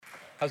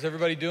How's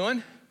everybody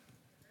doing?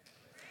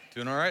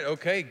 Doing all right?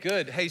 Okay,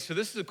 good. Hey, so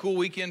this is a cool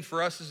weekend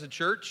for us as a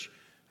church.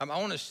 I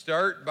want to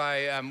start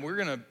by, we're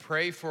going to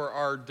pray for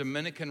our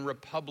Dominican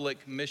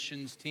Republic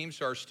missions team.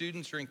 So our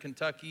students are in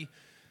Kentucky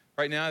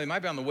right now. They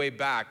might be on the way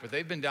back, but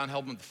they've been down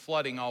helping with the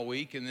flooding all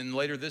week. And then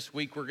later this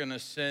week, we're going to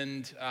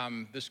send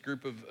this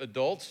group of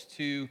adults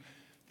to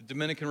the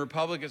Dominican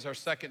Republic as our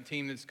second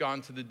team that's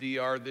gone to the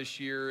DR this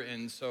year.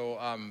 And so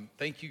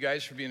thank you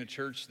guys for being a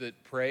church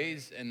that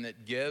prays and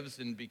that gives.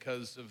 And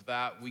because of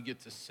that, we get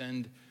to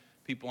send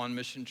people on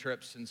mission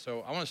trips. And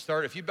so I want to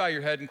start. If you bow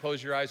your head and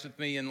close your eyes with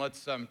me, and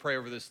let's pray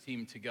over this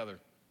team together.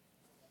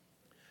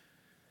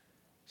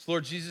 So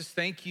Lord Jesus,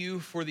 thank you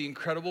for the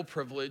incredible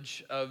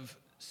privilege of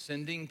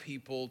sending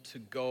people to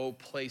go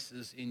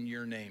places in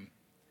your name.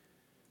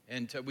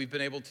 And we've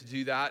been able to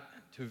do that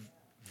to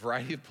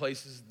variety of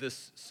places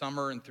this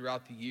summer and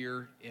throughout the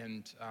year,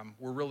 and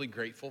we're really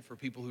grateful for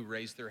people who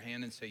raise their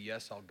hand and say,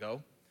 yes, I'll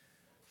go.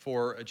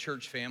 For a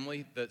church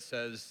family that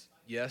says,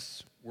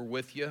 yes, we're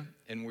with you,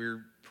 and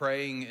we're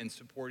praying and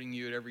supporting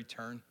you at every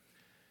turn.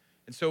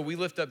 And so we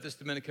lift up this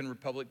Dominican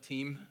Republic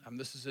team.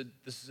 This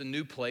is a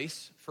new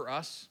place for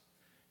us,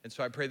 and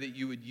so I pray that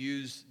you would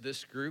use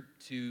this group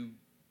to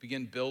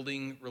begin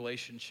building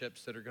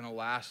relationships that are going to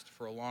last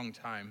for a long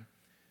time,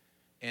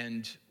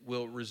 and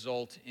will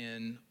result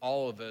in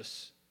all of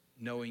us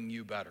knowing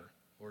you better,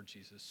 Lord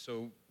Jesus.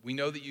 So we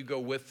know that you go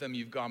with them.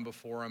 You've gone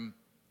before them.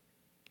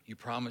 You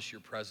promise your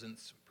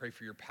presence. Pray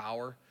for your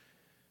power.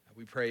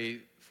 We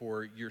pray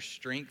for your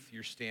strength,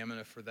 your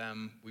stamina for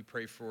them. We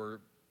pray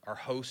for our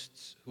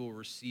hosts who will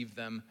receive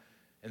them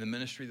and the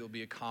ministry that will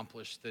be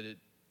accomplished, that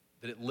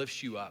it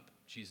lifts you up,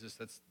 Jesus.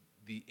 That's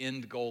the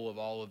end goal of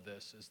all of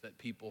this, is that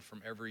people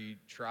from every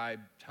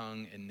tribe,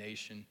 tongue, and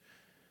nation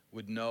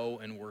would know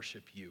and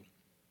worship you.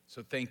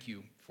 So thank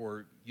you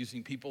for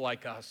using people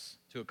like us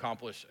to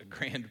accomplish a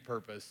grand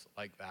purpose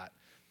like that.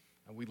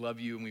 And we love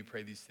you, and we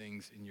pray these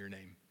things in your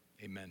name.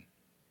 Amen.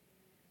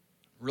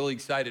 Really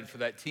excited for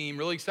that team.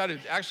 Really excited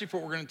actually for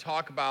what we're going to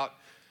talk about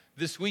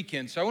this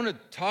weekend. So I want to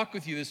talk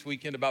with you this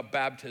weekend about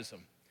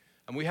baptism.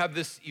 And we have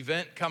this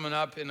event coming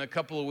up in a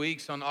couple of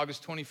weeks on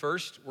August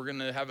 21st. We're going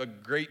to have a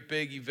great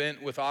big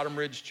event with Autumn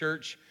Ridge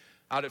Church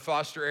out at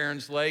Foster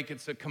Aarons Lake.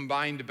 It's a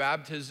combined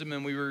baptism,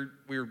 and we were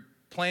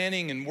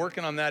planning and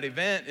working on that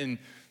event and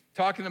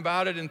talking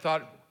about it, and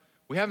thought,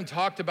 we haven't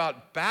talked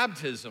about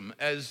baptism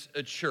as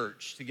a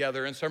church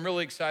together. And so I'm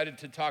really excited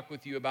to talk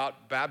with you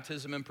about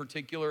baptism in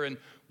particular, and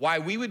why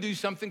we would do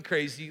something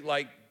crazy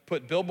like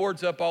put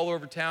billboards up all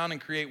over town and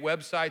create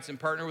websites and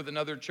partner with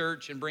another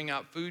church and bring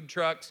out food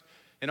trucks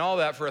and all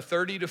that for a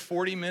 30 to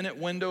 40 minute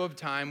window of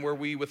time where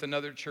we with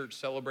another church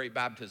celebrate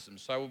baptism.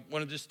 So I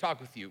want to just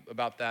talk with you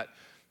about that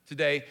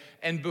today.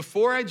 And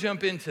before I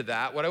jump into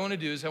that, what I want to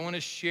do is I want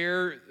to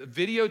share a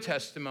video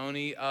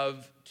testimony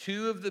of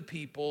two of the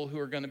people who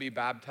are going to be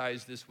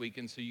baptized this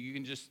weekend, so you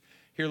can just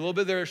hear a little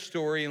bit of their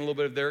story and a little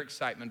bit of their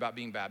excitement about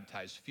being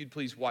baptized. If you'd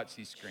please watch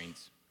these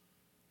screens.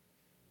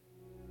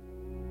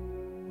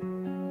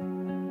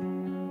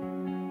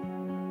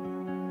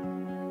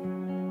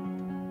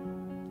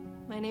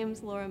 My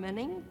name's Laura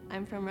Menning.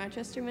 I'm from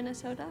Rochester,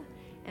 Minnesota,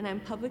 and I'm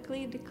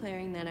publicly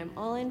declaring that I'm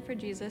all in for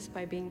Jesus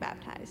by being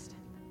baptized.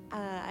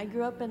 I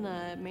grew up in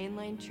a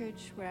mainline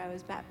church where I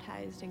was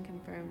baptized and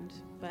confirmed,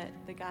 but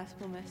the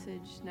gospel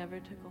message never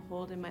took a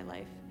hold in my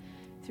life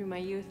through my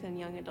youth and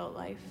young adult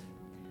life.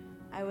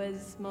 I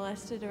was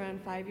molested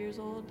around 5 years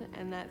old,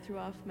 and that threw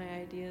off my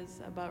ideas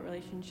about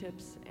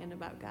relationships and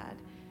about God.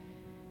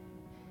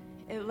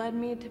 It led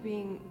me to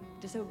being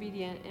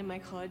disobedient in my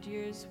college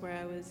years, where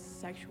I was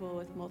sexual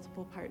with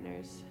multiple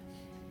partners.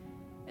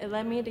 It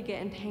led me to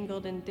get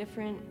entangled in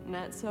different,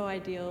 not so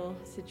ideal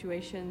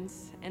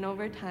situations, and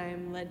over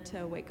time led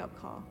to a wake-up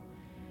call.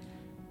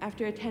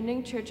 After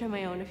attending church on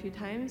my own a few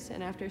times,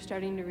 and after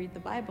starting to read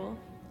the Bible,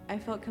 I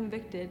felt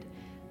convicted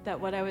that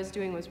what I was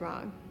doing was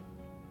wrong.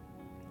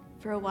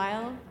 For a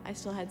while, I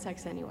still had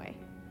sex anyway.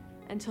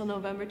 Until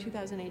November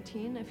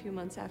 2018, a few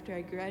months after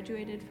I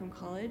graduated from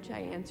college,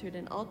 I answered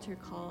an altar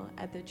call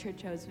at the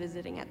church I was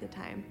visiting at the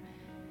time.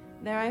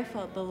 There I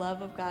felt the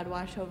love of God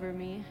wash over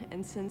me,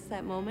 and since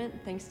that moment,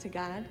 thanks to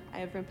God, I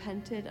have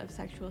repented of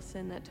sexual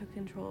sin that took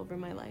control over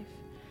my life.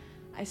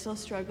 I still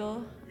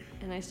struggle,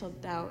 and I still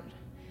doubt,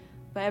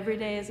 but every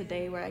day is a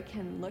day where I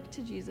can look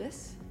to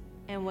Jesus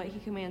and what he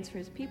commands for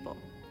his people,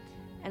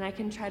 and I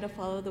can try to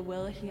follow the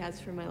will he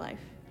has for my life.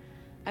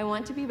 I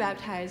want to be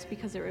baptized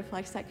because it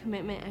reflects that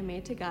commitment I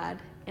made to God,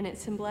 and it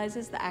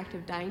symbolizes the act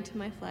of dying to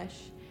my flesh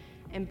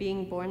and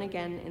being born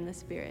again in the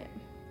Spirit.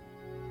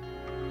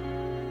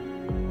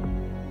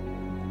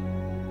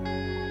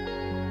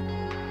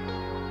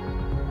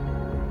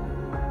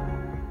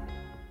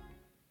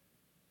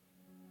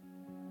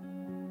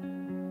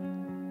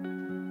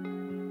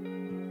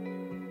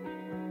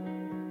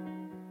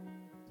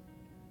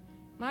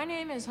 My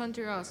name is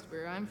Hunter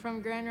Osper. I'm from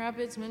Grand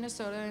Rapids,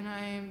 Minnesota, and I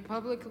am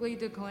publicly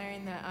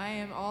declaring that I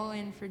am all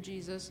in for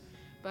Jesus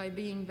by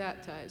being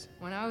baptized.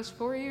 When I was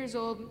 4 years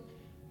old,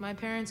 my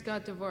parents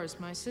got divorced.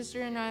 My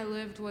sister and I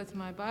lived with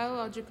my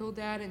biological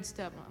dad and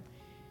stepmom.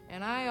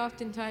 and I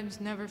oftentimes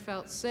never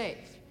felt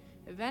safe.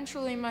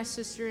 Eventually, my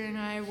sister and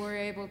I were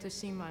able to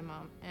see my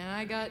mom, and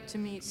I got to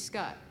meet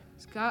Scott.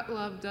 Scott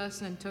loved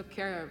us and took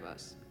care of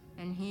us,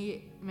 and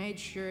he made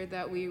sure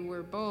that we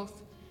were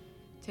both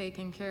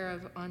taken care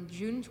of. On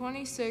June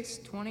 26,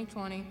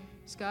 2020,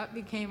 Scott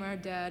became our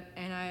dad,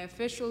 and I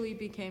officially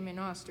became an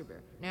Osterbear.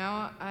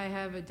 Now I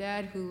have a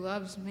dad who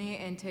loves me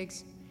and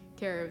takes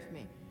care of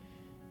me.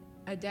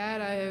 A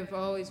dad I have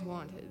always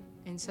wanted.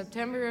 In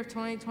September of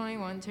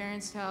 2021,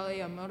 Terrence Talley,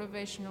 a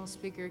motivational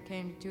speaker,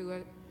 came to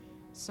a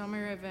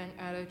summer event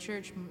at a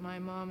church my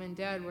mom and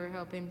dad were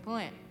helping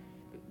plan.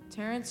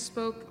 Terrence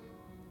spoke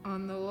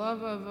on the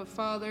love of a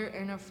father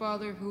and a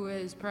father who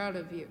is proud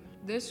of you.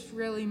 This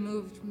really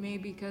moved me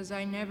because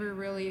I never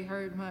really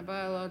heard my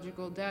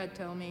biological dad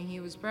tell me he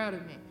was proud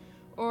of me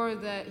or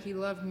that he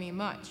loved me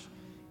much.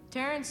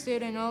 Terrence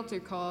did an altar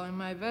call, and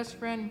my best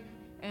friend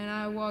and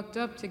I walked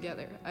up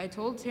together. I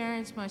told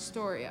Terrence my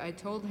story. I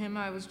told him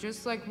I was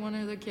just like one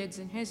of the kids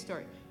in his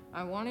story.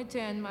 I wanted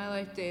to end my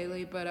life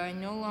daily, but I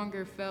no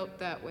longer felt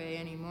that way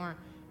anymore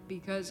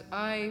because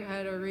I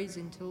had a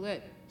reason to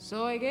live.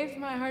 So I gave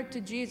my heart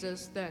to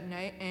Jesus that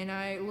night, and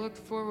I looked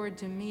forward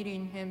to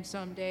meeting him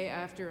someday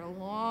after a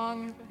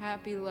long,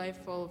 happy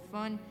life full of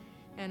fun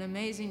and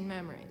amazing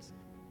memories.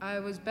 I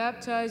was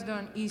baptized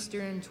on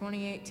Easter in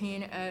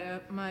 2018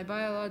 at my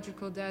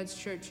biological dad's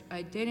church.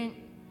 I did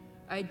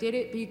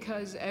it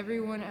because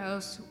everyone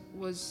else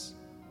was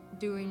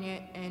doing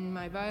it, and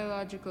my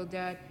biological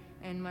dad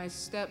and my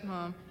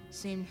stepmom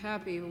seemed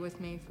happy with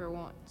me for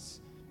once.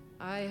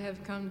 I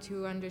have come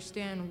to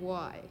understand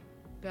why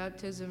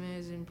baptism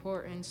is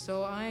important,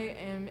 so I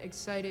am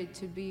excited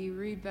to be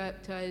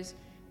rebaptized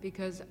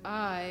because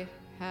I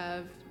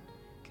have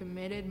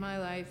committed my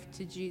life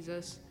to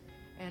Jesus,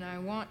 and I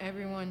want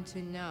everyone to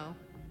know.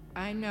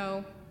 I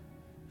know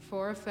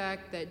for a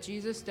fact that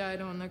Jesus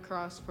died on the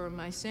cross for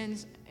my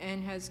sins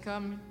and has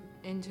come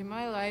into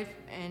my life,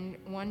 and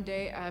one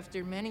day,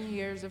 after many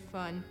years of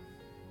fun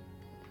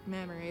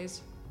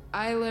memories,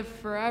 I live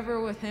forever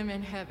with him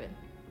in heaven.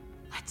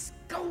 Let's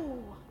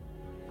go!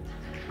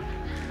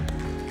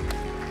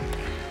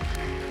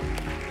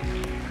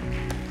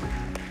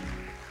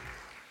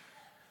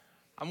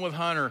 I'm with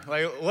Hunter.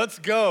 Like, let's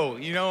go.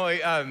 You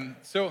know,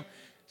 so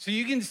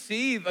you can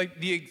see like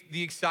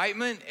the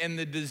excitement and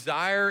the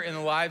desire in the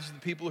lives of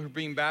the people who are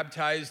being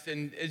baptized,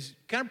 and is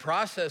kind of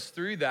process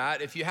through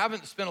that. If you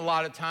haven't spent a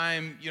lot of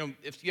time, you know,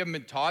 if you haven't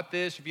been taught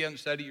this, if you haven't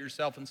studied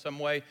yourself in some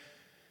way,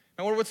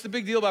 and what's the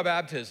big deal about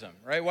baptism,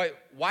 right?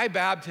 Why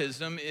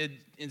baptism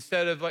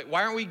instead of like,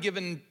 why aren't we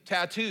given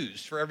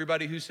tattoos for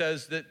everybody who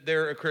says that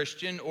they're a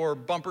Christian, or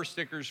bumper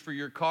stickers for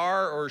your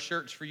car, or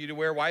shirts for you to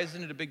wear? Why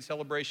isn't it a big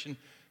celebration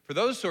for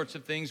those sorts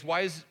of things?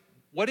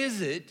 What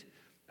is it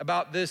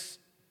about this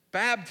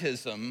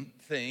baptism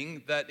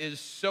thing that is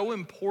so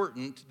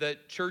important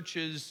that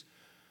churches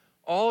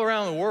all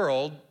around the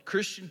world,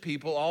 Christian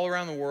people all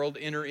around the world,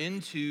 enter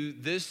into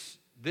this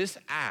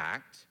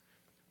act?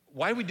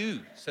 Why do we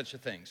do such a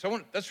thing?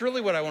 So that's really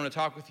what I want to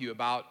talk with you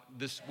about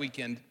this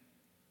weekend.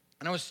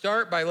 And I want to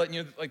start by letting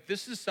you know, like,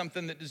 this is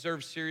something that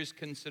deserves serious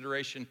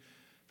consideration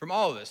from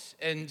all of us.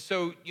 And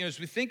so, you know, as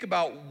we think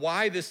about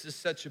why this is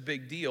such a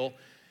big deal, it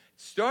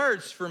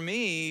starts for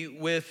me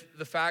with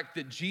the fact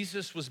that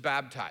Jesus was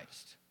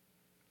baptized.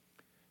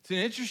 It's an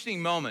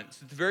interesting moment.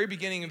 It's at the very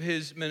beginning of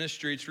his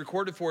ministry. It's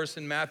recorded for us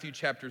in Matthew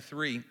chapter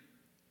 3.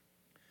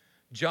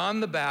 John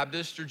the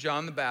Baptist, or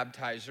John the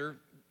Baptizer,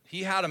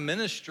 he had a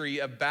ministry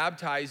of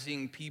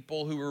baptizing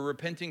people who were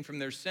repenting from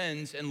their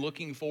sins and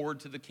looking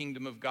forward to the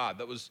kingdom of God.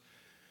 That was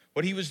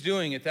what he was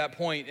doing at that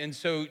point. And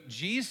so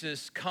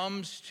Jesus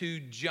comes to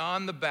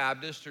John the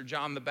Baptist, or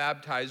John the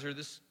Baptizer.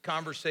 This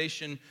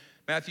conversation,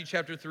 Matthew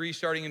chapter 3,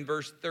 starting in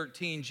verse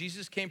 13,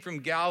 Jesus came from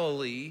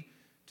Galilee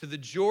to the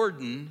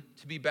Jordan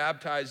to be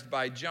baptized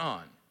by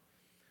John.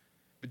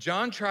 But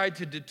John tried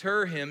to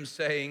deter him,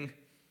 saying,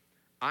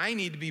 I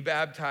need to be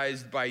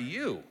baptized by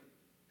you,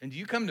 and do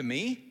you come to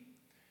me?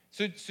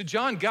 So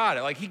John got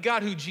it. Like, he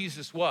got who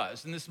Jesus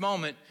was. In this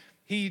moment,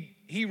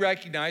 he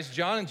recognized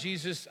John and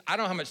Jesus. I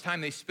don't know how much time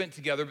they spent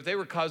together, but they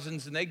were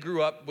cousins, and they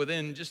grew up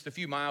within just a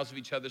few miles of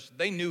each other, so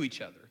they knew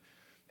each other.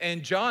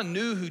 And John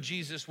knew who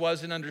Jesus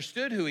was and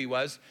understood who he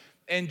was.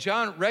 And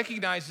John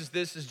recognizes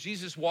this as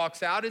Jesus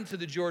walks out into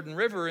the Jordan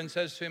River and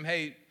says to him,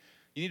 hey,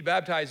 you need to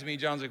baptize me.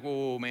 John's like,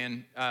 whoa,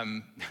 man,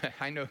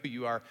 I know who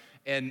you are,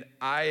 and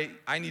I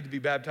need to be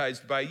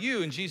baptized by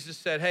you. And Jesus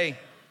said, hey,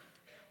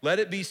 let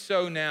it be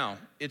so now.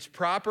 It's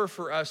proper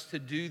for us to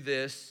do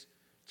this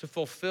to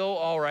fulfill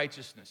all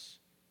righteousness.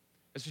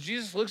 And so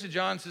Jesus looks at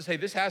John and says, hey,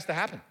 this has to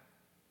happen.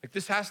 Like,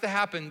 this has to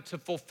happen to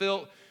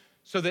fulfill,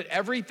 so that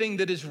everything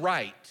that is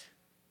right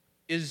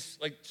is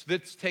like,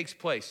 this takes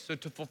place. So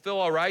to fulfill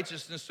all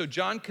righteousness. So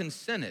John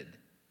consented.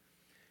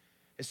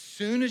 As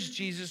soon as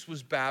Jesus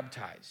was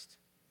baptized,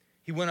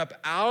 he went up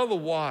out of the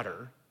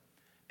water,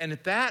 and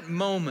at that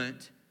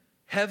moment,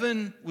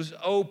 heaven was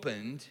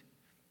opened,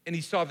 and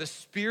he saw the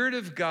Spirit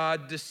of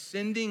God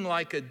descending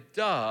like a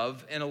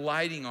dove and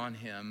alighting on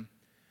him.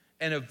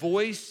 And a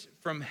voice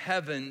from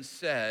heaven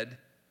said,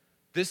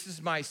 This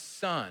is my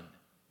son,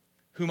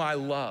 whom I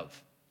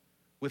love.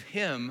 With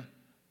him,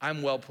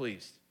 I'm well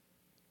pleased.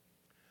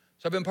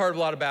 So I've been part of a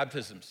lot of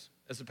baptisms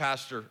as a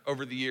pastor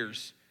over the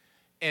years.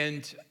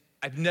 And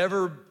I've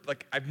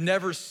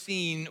never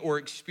seen or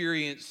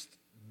experienced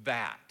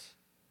that.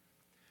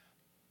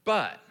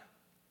 But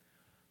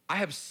I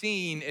have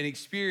seen and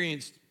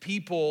experienced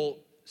people,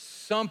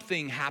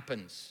 something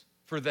happens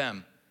for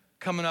them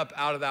coming up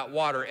out of that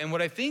water. And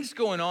what I think is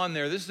going on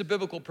there, this is a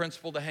biblical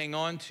principle to hang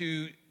on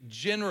to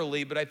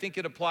generally, but I think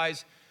it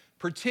applies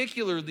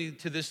particularly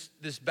to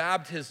this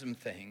baptism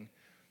thing,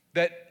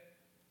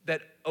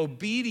 that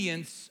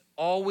obedience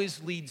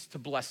always leads to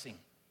blessing.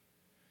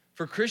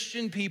 For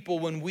Christian people,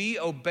 when we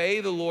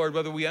obey the Lord,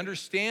 whether we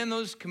understand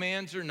those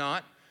commands or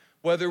not,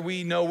 whether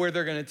we know where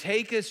they're going to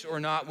take us or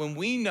not, when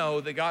we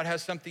know that God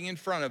has something in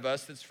front of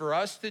us that's for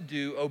us to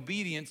do,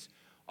 obedience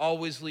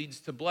always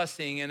leads to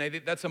blessing. And I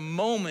think that's a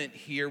moment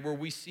here where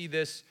we see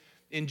this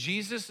in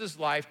Jesus'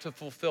 life to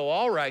fulfill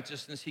all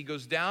righteousness. He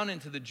goes down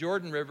into the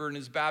Jordan River and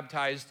is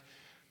baptized,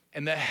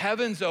 and the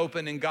heavens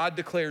open and God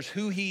declares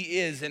who he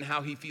is and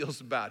how he feels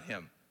about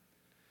him.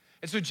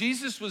 And so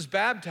Jesus was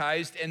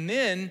baptized, and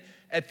then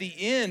at the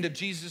end of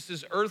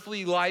Jesus'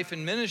 earthly life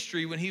and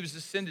ministry, when he was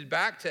ascended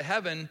back to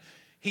heaven,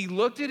 he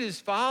looked at his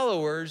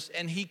followers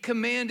and he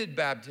commanded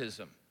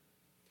baptism.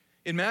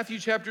 In Matthew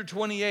chapter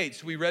 28,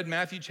 so we read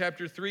Matthew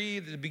chapter 3,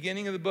 the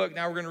beginning of the book.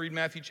 Now we're going to read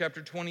Matthew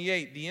chapter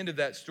 28, the end of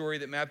that story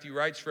that Matthew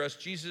writes for us.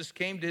 Jesus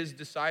came to his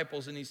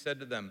disciples and he said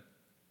to them,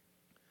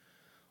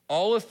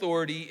 "All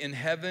authority in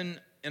heaven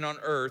and on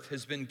earth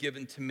has been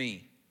given to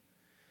me.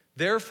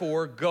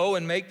 Therefore, go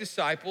and make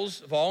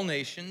disciples of all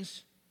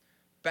nations,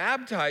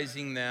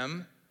 baptizing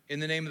them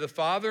in the name of the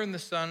Father and the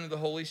Son and the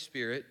Holy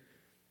Spirit,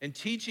 and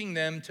teaching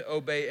them to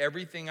obey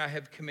everything I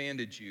have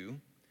commanded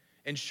you.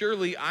 And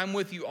surely I'm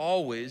with you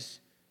always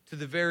to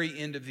the very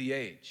end of the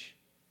age."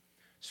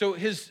 So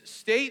his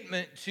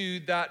statement to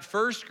that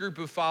first group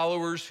of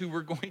followers who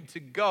were going to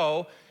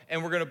go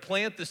and we're going to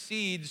plant the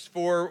seeds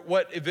for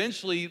what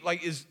eventually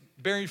is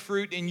bearing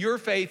fruit in your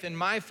faith and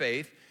my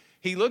faith,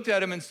 he looked at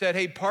them and said,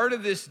 hey, part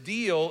of this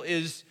deal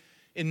is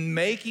in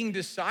making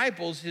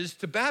disciples is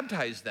to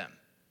baptize them.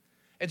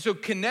 And so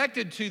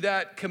connected to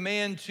that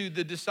command to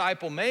the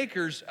disciple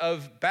makers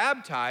of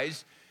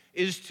baptize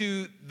is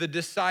to the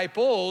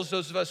disciples,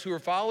 those of us who are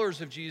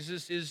followers of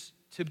Jesus, is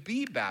to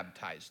be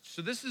baptized.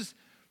 So this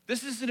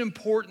is an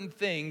important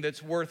thing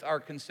that's worth our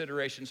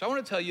consideration. So I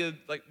want to tell you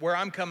where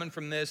I'm coming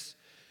from this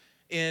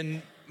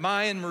in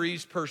my and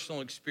Marie's personal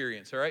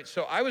experience, all right?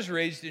 So I was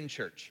raised in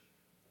church.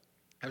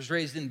 I was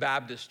raised in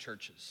Baptist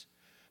churches.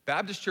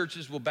 Baptist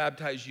churches will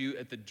baptize you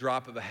at the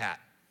drop of a hat.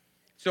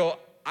 So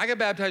I got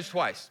baptized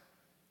twice.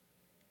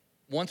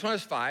 Once when I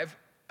was 5,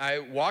 I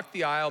walked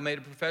the aisle, made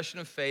a profession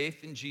of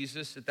faith in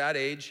Jesus at that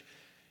age.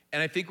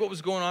 And I think what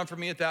was going on for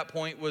me at that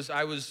point was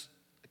I was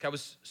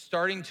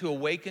starting to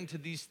awaken to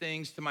these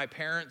things, to my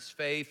parents'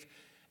 faith,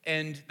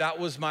 and that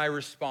was my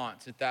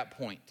response at that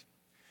point.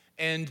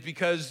 And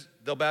because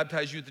they'll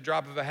baptize you at the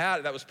drop of a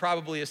hat, that was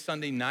probably a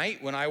Sunday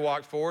night when I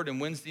walked forward,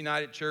 and Wednesday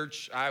night at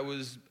church, I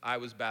was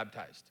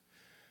baptized.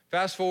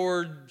 Fast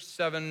forward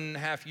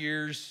 7.5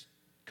 years,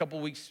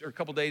 a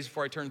couple days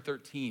before I turned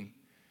 13.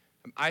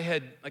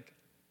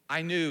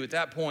 I knew at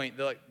that point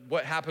that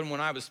what happened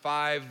when I was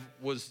 5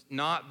 was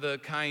not the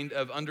kind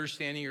of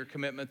understanding or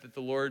commitment that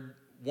the Lord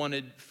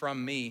wanted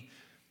from me.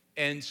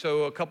 And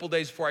so a couple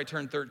days before I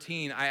turned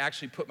 13, I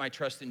actually put my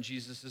trust in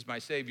Jesus as my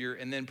Savior.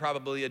 And then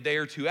probably a day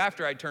or two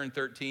after I turned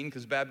 13,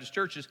 because Baptist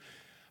churches,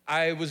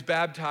 I was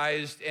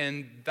baptized,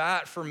 and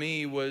that for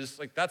me was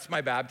that's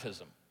my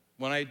baptism.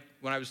 When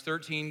I was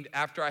 13,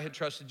 after I had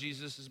trusted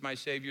Jesus as my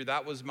Savior,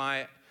 that was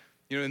my,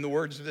 in the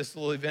words of this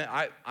little event,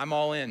 I'm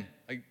all in.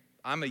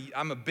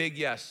 I'm a big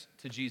yes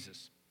to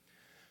Jesus.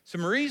 So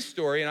Marie's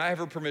story, and I have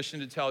her permission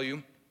to tell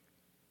you,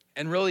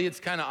 and really it's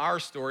kind of our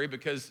story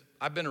because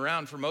I've been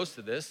around for most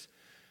of this.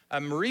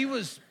 Marie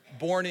was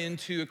born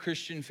into a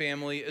Christian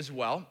family as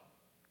well.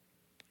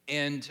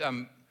 And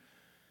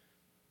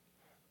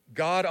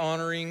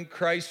God-honoring,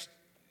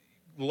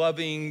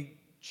 Christ-loving,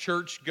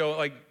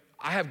 church-going,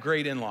 I have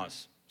great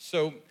in-laws.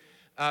 So,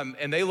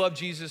 and they love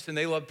Jesus and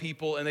they love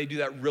people and they do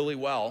that really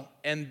well.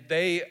 And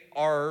they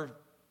are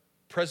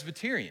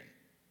Presbyterian.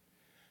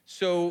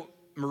 So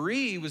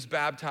Marie was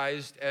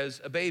baptized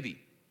as a baby.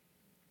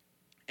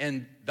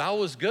 And that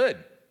was good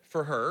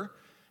for her.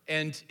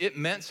 And it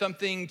meant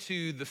something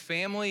to the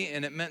family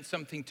and it meant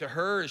something to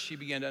her as she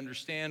began to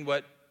understand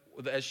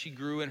as she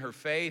grew in her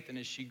faith and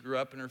as she grew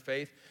up in her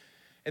faith.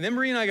 And then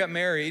Marie and I got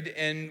married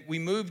and we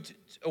moved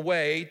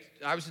away.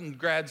 I was in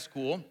grad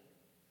school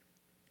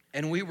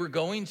and we were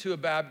going to a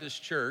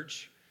Baptist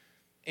church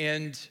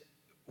and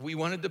we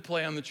wanted to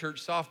play on the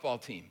church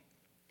softball team.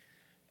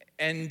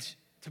 And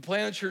to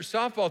play on the church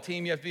softball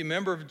team, you have to be a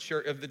member of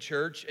the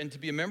church, and to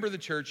be a member of the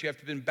church, you have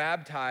to have been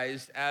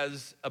baptized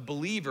as a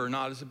believer,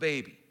 not as a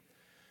baby.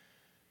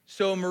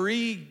 So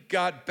Marie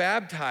got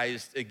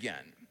baptized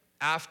again.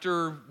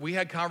 After we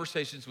had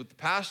conversations with the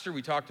pastor,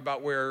 we talked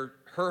about where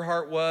her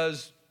heart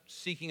was,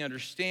 seeking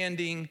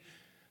understanding.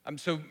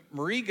 So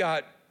Marie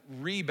got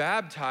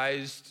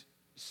rebaptized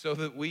so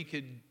that we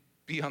could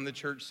be on the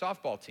church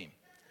softball team.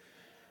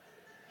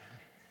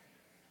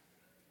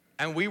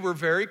 And we were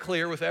very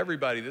clear with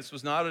everybody. This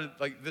was not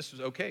this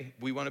was okay.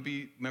 We want to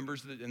be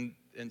members of the,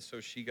 and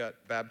so she got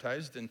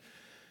baptized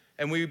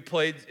and we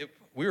played, it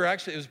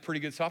was a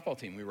pretty good softball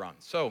team we were on.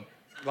 So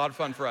a lot of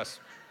fun for us.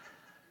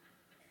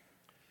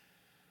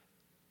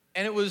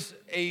 And it was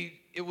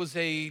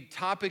a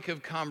topic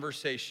of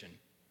conversation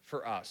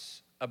for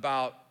us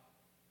about,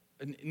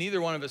 neither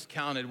one of us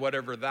counted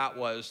whatever that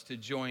was to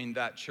join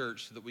that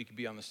church so that we could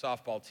be on the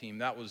softball team.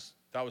 That was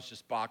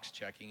just box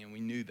checking, and we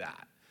knew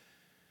that.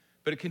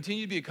 But it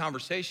continued to be a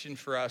conversation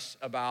for us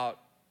about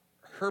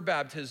her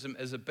baptism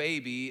as a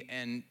baby,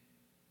 and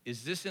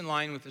is this in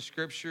line with the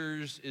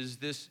scriptures? Is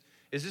this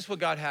what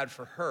God had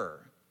for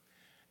her?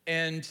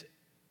 And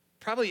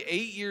probably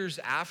 8 years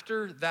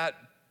after that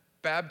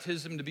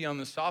baptism to be on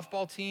the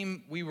softball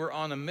team, we were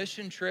on a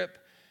mission trip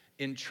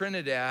in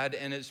Trinidad,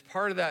 and as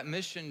part of that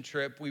mission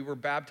trip, we were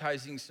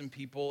baptizing some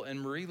people, and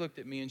Marie looked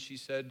at me and she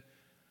said,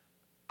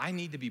 I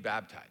need to be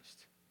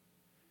baptized.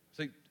 It's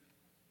like,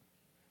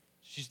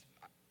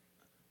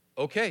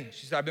 okay.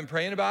 She said, I've been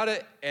praying about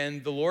it,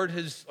 and the Lord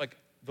has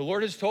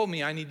told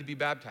me I need to be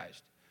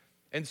baptized.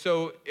 And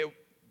so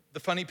the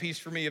funny piece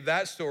for me of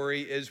that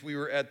story is we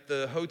were at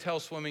the hotel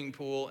swimming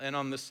pool, and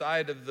on the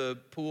side of the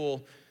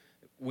pool,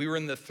 we were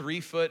in the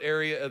 3-foot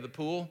area of the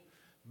pool,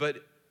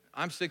 but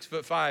I'm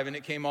 6'5", and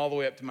it came all the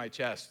way up to my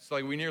chest. It's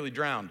like we nearly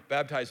drowned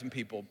baptizing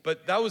people.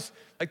 But that was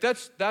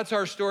that's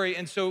our story.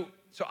 And so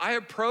I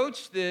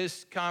approached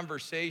this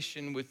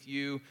conversation with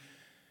you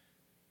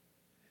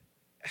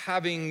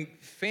having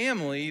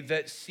family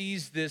that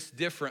sees this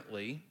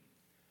differently,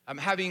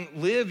 having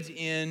lived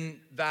in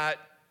that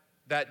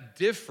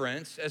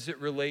difference as it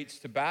relates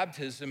to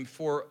baptism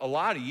for a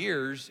lot of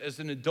years as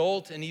an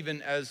adult and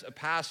even as a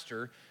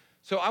pastor.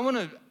 So I'm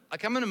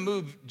gonna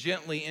move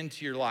gently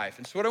into your life.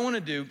 And so what I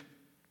wanna do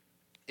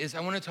is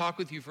I wanna talk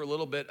with you for a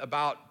little bit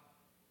about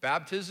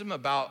baptism,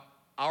 about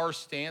our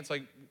stance,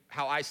 like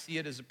how I see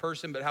it as a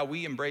person, but how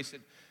we embrace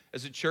it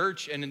as a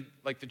church. And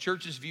like the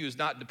church's view is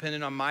not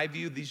dependent on my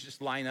view. These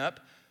just line up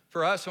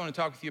for us. I wanna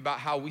talk with you about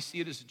how we see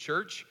it as a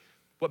church,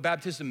 what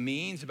baptism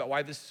means, about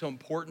why this is so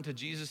important to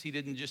Jesus. He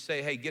didn't just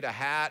say, hey, get a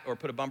hat or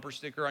put a bumper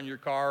sticker on your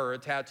car or a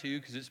tattoo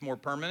because it's more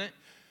permanent,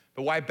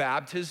 but why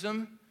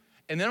baptism?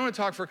 And then I want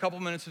to talk for a couple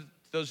minutes with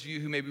those of you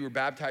who maybe were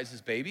baptized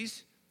as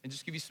babies and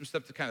just give you some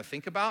stuff to kind of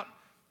think about,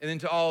 and then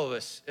to all of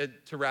us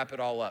to wrap it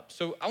all up.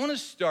 So I want to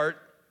start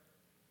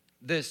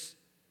this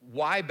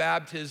why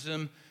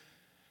baptism.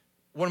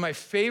 One of my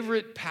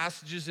favorite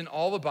passages in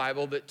all the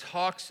Bible that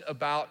talks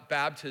about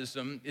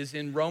baptism is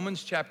in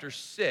Romans chapter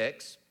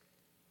 6.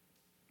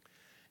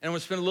 And I'm going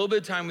to spend a little bit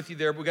of time with you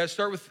there, but we got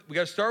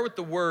to start with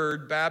the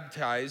word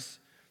baptize.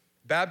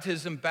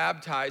 Baptism,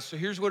 baptize. So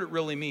here's what it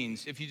really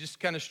means. If you just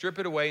kind of strip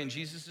it away, and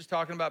Jesus is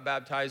talking about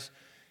baptize,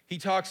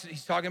 he's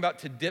talking about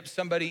to dip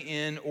somebody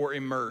in or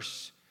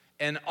immerse.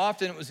 And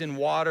often it was in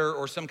water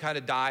or some kind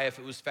of dye if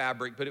it was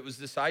fabric, but it was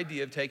this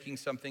idea of taking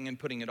something and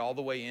putting it all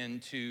the way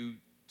into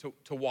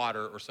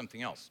water or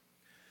something else.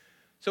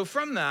 So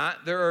from that,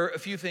 there are a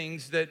few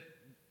things that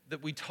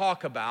we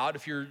talk about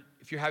if you're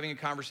having a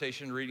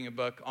conversation, reading a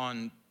book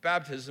on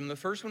baptism. The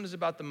first one is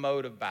about the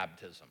mode of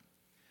baptism,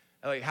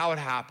 like how it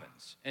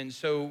happens. And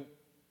so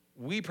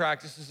we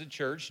practice as a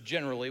church,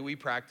 generally we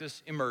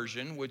practice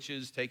immersion, which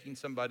is taking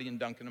somebody and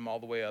dunking them all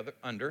the way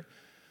under.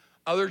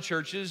 Other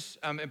churches,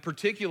 and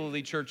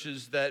particularly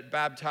churches that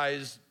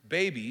baptize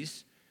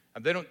babies,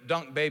 they don't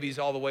dunk babies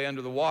all the way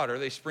under the water.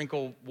 They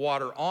sprinkle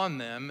water on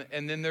them.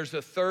 And then there's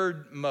a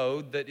third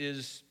mode that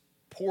is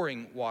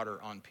pouring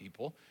water on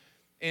people.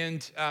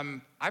 And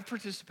I've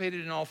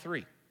participated in all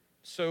three.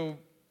 So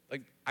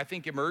I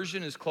think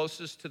immersion is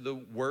closest to the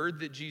word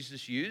that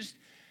Jesus used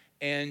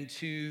and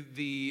to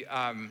the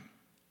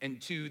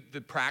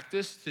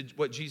practice, to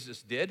what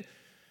Jesus did.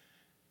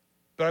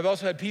 But I've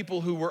also had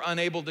people who were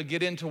unable to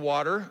get into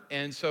water,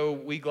 and so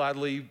we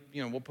gladly,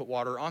 we'll put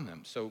water on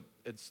them. So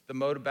it's the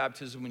mode of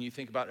baptism when you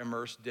think about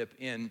immerse, dip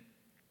in.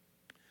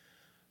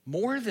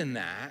 More than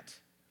that,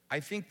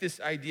 I think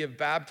this idea of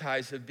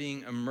baptize, of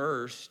being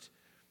immersed,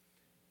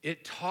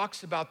 it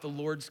talks about the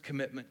Lord's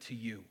commitment to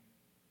you.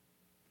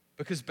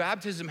 Because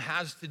baptism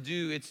has to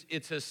do,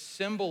 it's a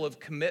symbol of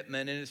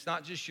commitment, and it's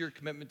not just your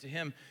commitment to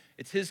him,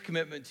 it's his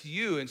commitment to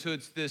you. And so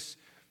it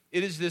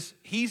is this,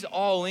 he's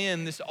all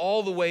in, this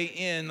all the way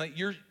in, like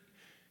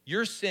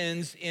your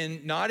sins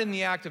not in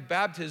the act of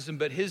baptism,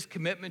 but his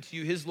commitment to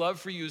you, his love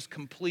for you is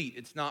complete,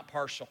 it's not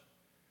partial.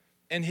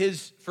 And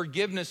his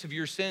forgiveness of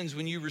your sins,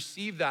 when you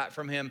receive that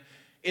from him,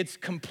 it's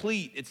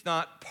complete, it's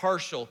not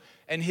partial.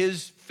 And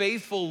his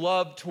faithful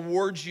love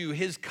towards you,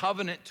 his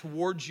covenant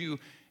towards you,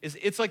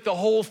 it's like the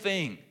whole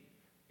thing.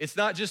 It's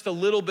not just a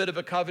little bit of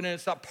a covenant,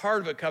 it's not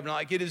part of a covenant,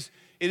 like it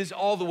is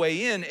all the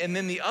way in. And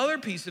then the other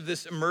piece of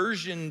this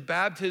immersion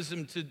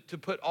baptism to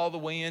put all the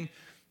way in,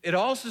 it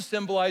also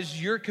symbolizes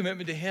your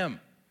commitment to him.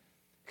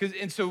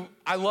 And so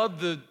I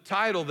love the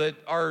title that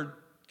our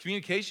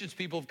communications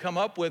people have come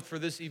up with for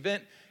this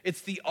event.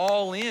 It's the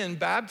all-in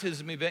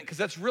baptism event, because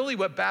that's really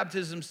what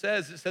baptism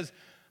says. It says,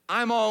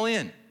 I'm all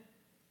in.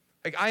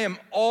 Like, I am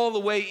all the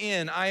way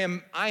in. I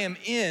am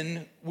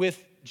in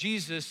with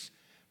Jesus'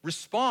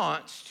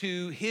 response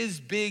to his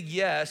big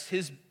yes,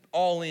 his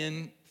all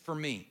in for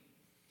me.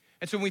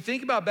 And so when we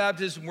think about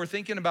baptism, we're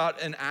thinking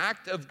about an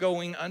act of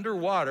going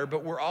underwater,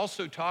 but we're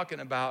also talking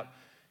about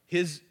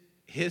his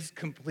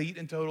complete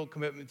and total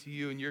commitment to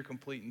you and your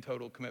complete and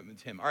total commitment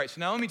to him. All right, so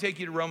now let me take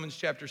you to Romans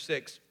chapter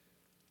 6,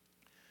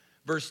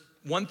 verse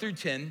 1 through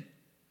 10.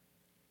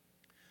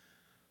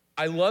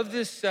 I love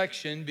this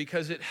section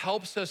because it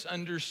helps us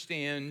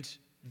understand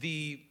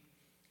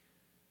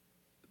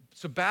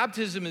so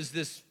baptism is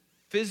this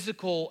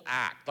physical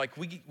act. Like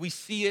we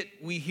see it,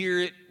 we hear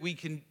it, we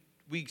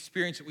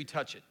experience it, we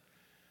touch it.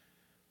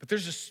 But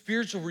there's a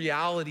spiritual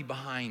reality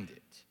behind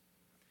it.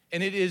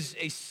 And it is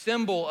a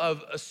symbol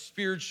of a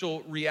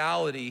spiritual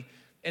reality.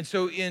 And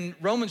so in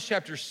Romans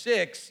chapter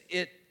 6,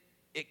 it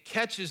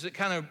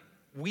kind of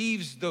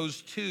weaves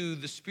those two,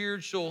 the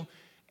spiritual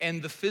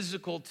and the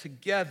physical,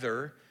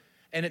 together.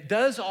 And it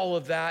does all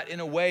of that in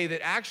a way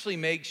that actually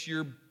makes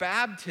your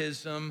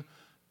baptism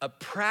a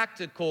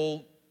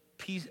practical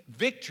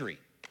victory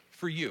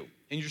for you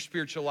in your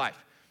spiritual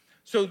life.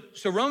 So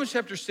Romans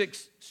chapter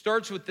 6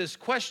 starts with this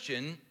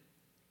question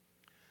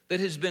that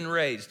has been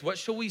raised. What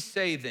shall we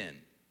say then?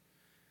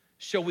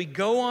 Shall we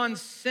go on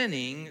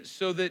sinning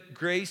so that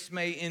grace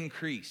may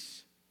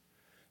increase?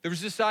 There was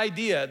this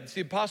idea.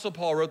 The Apostle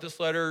Paul wrote this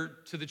letter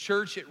to the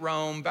church at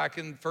Rome back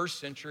in the first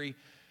century.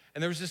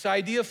 And there was this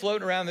idea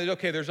floating around that,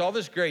 okay, there's all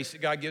this grace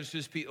that God gives to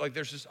his people. Like,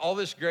 there's all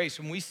this grace.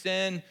 When we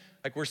sin,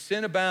 like, where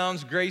sin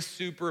abounds, grace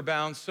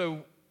superabounds.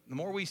 So the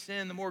more we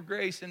sin, the more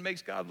grace, and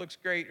makes God looks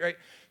great, right?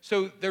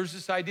 So there's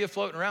this idea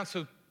floating around.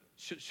 So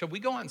shall we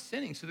go on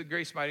sinning so that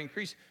grace might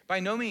increase? By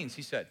no means,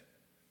 he said.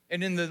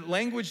 And in the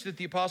language that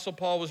the Apostle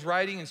Paul was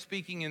writing and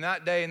speaking in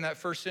that day, in that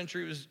first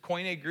century, it was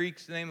Koine Greek,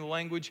 the name of the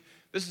language.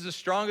 This is the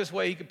strongest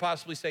way he could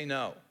possibly say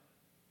no.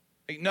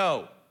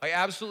 No,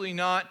 absolutely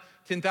not.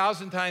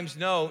 10,000 times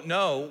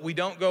no, we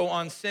don't go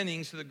on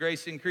sinning so that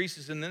grace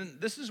increases. And then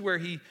this is where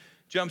he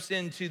jumps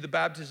into the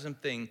baptism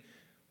thing.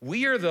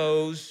 We are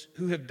those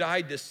who have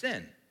died to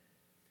sin.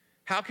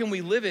 How can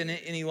we live in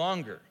it any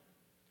longer?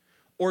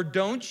 Or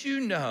don't you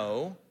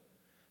know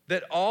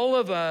that all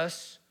of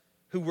us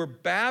who were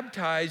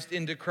baptized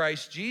into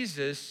Christ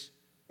Jesus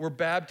were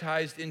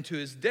baptized into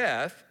his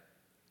death?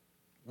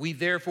 We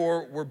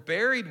therefore were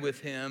buried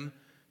with him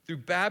through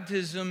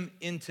baptism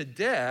into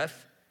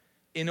death,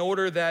 in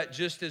order that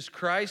just as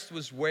Christ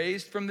was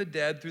raised from the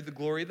dead through the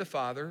glory of the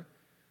Father,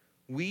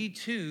 we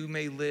too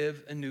may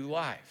live a new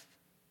life.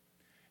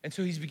 And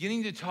so he's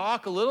beginning to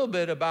talk a little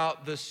bit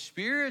about the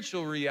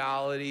spiritual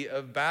reality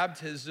of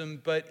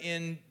baptism, but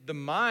in the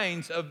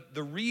minds of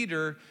the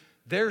reader,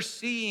 they're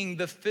seeing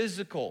the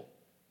physical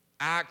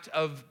act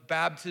of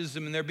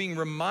baptism, and they're being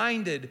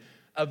reminded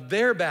of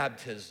their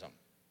baptism.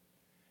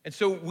 And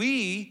so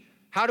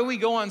how do we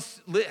go on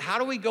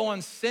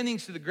sinning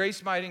so that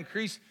grace might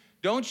increase?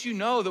 Don't you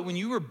know that when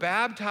you were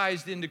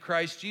baptized into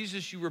Christ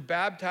Jesus, you were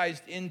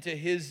baptized into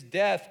his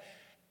death,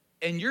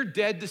 and you're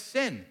dead to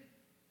sin?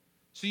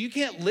 So you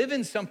can't live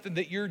in something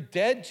that you're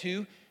dead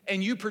to,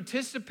 and you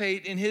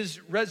participate in his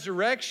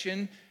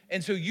resurrection,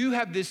 and so you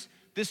have this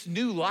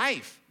new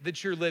life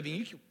that you're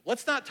living.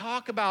 Let's not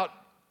talk about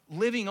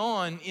living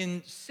on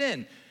in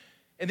sin.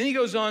 And then he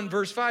goes on,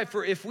 verse 5,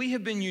 for if we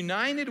have been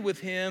united with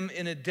him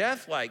in a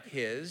death like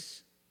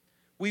his,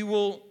 we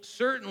will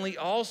certainly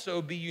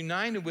also be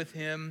united with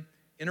him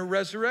in a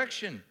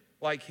resurrection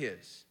like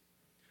his.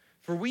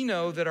 For we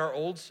know that our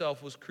old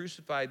self was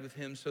crucified with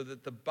him so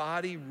that the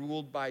body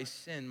ruled by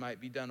sin might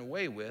be done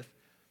away with,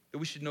 that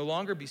we should no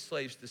longer be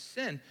slaves to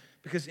sin,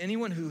 because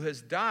anyone who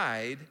has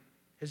died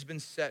has been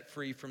set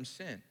free from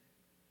sin.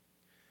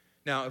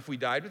 Now, if we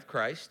died with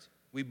Christ,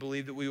 we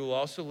believe that we will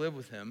also live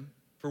with him,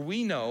 for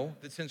we know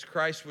that since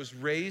Christ was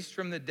raised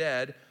from the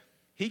dead,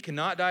 he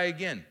cannot die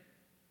again.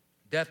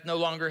 Death no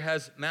longer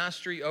has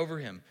mastery over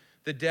him.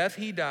 The death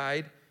he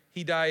died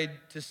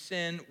to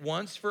sin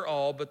once for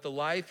all, but the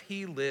life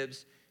he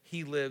lives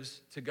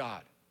to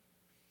God.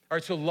 All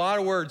right, so a lot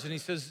of words, and he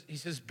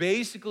says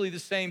basically the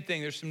same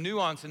thing. There's some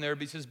nuance in there,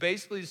 but he says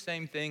basically the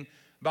same thing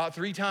about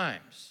 3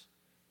 times.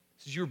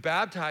 He says you were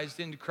baptized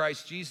into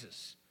Christ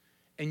Jesus,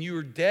 and you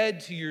were dead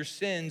to your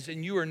sins,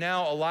 and you are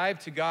now alive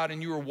to God,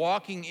 and you are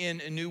walking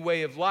in a new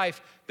way of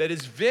life that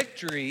is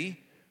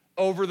victory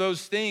over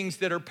those things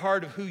that are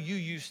part of who you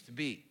used to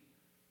be.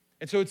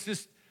 And so it's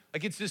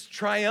this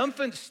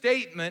triumphant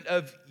statement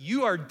of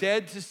you are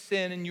dead to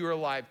sin and you are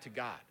alive to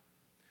God.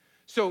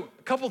 So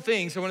a couple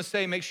things I want to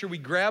say, make sure we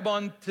grab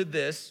onto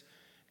this,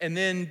 and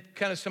then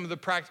kind of some of the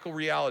practical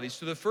realities.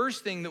 So the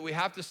first thing that we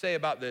have to say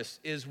about this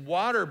is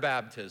water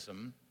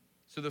baptism,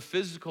 so the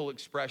physical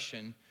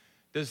expression,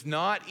 does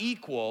not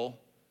equal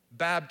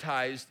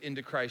baptized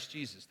into Christ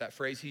Jesus. That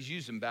phrase he's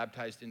using,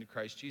 baptized into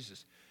Christ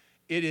Jesus.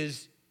 It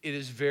is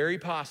very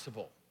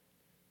possible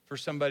for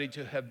somebody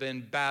to have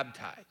been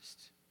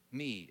baptized,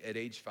 me at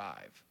age 5,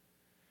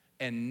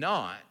 and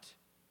not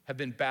have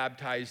been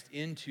baptized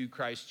into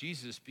Christ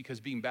Jesus,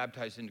 because being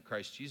baptized into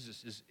Christ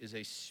Jesus is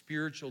a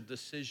spiritual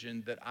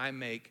decision that I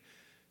make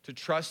to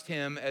trust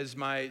him as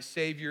my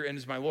Savior and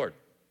as my Lord.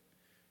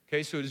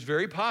 Okay, so it is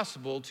very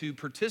possible to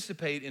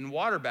participate in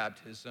water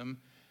baptism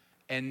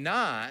and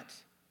not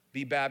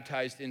be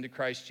baptized into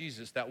Christ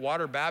Jesus. That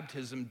water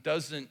baptism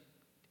doesn't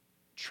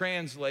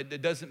translate,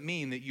 it doesn't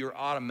mean that you're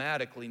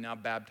automatically now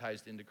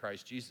baptized into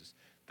Christ Jesus.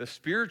 The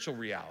spiritual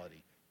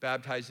reality,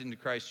 baptized into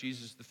Christ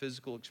Jesus, the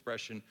physical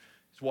expression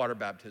is water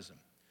baptism.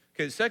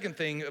 Okay, the second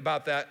thing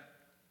about that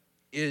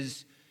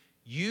is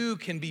you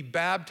can be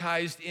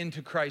baptized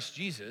into Christ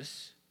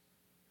Jesus,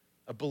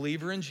 a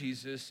believer in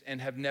Jesus,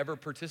 and have never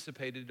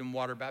participated in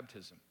water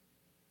baptism.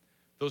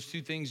 Those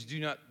two things do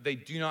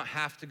not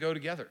have to go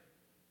together.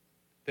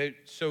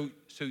 So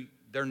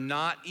they're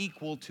not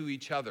equal to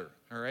each other,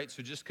 all right?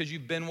 So just because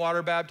you've been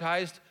water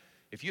baptized,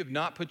 if you have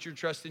not put your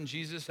trust in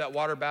Jesus, that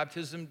water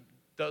baptism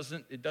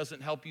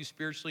doesn't help you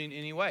spiritually in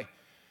any way.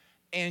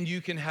 And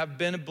you can have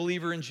been a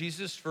believer in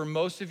Jesus for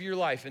most of your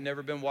life and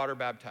never been water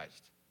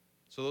baptized.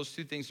 So those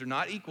two things are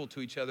not equal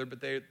to each other,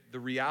 but the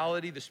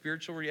reality, the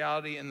spiritual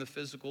reality and the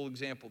physical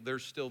example, they're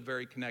still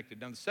very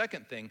connected. Now, the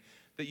second thing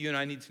that you and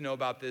I need to know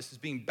about this is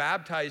being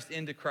baptized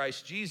into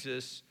Christ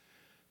Jesus,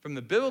 from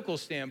the biblical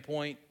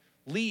standpoint,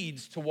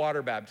 leads to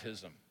water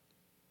baptism.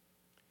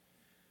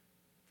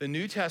 The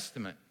New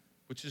Testament,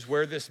 which is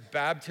where this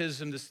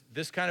baptism,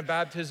 this kind of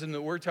baptism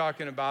that we're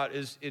talking about,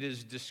 it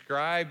is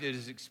described, it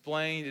is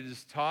explained, it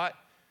is taught.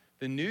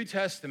 The New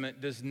Testament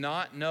does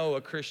not know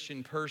a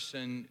Christian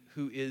person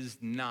who is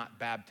not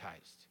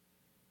baptized.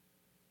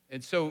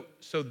 And so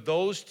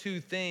those two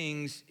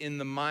things in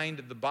the mind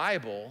of the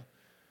Bible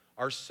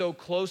are so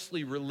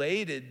closely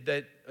related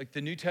that, like,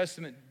 the New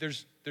Testament,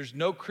 there's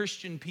no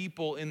Christian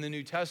people in the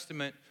New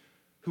Testament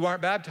who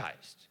aren't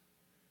baptized.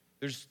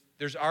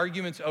 There's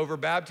arguments over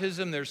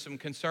baptism. There's some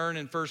concern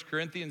in 1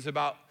 Corinthians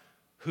about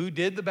who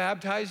did the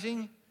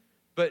baptizing,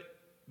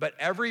 but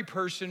every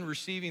person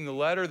receiving the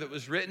letter that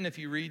was written, if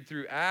you read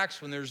through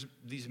Acts, when there's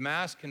these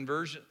mass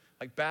conversions,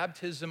 like,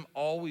 baptism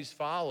always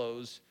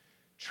follows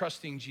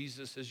trusting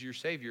Jesus as your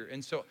Savior.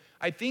 And so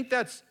I think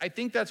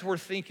that's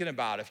worth thinking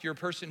about. If you're a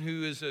person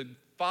who is a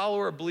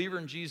follower, a believer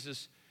in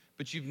Jesus,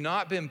 but you've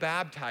not been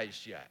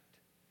baptized yet,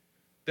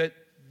 that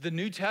the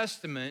New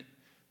Testament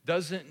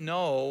doesn't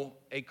know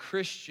a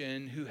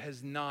Christian who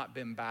has not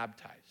been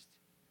baptized.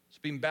 So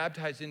being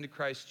baptized into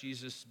Christ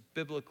Jesus,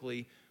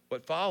 biblically,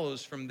 what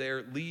follows from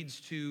there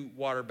leads to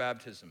water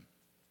baptism.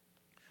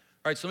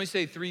 All right, so let me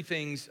say three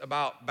things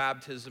about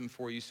baptism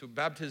for you. So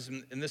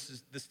baptism, and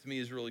this to me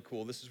is really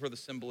cool. This is where the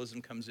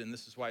symbolism comes in.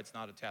 This is why it's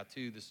not a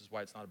tattoo. This is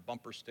why it's not a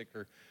bumper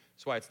sticker.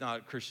 It's why it's not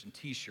a Christian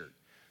t-shirt.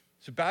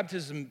 So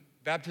baptism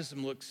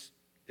looks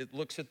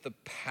at the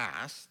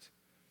past.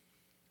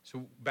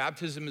 So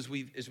baptism, as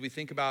we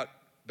think about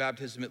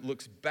baptism, it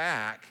looks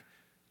back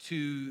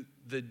to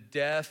the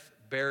death,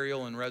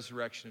 burial, and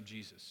resurrection of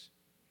Jesus.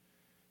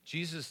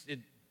 Jesus,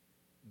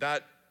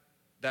 that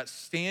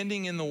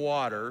standing in the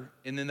water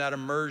and then that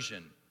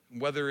immersion,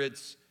 whether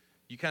it's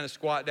you kind of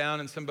squat down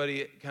and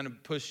somebody kind of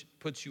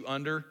puts you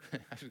under,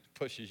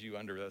 pushes you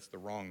under, that's the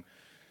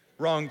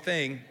wrong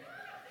thing.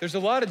 There's a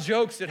lot of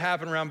jokes that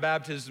happen around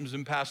baptisms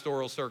in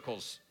pastoral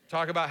circles.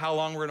 Talk about how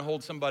long we're gonna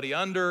hold somebody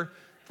under,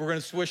 if we're gonna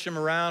swish them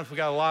around, if we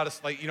got a lot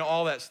of,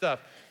 all that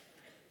stuff.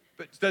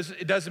 But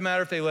it doesn't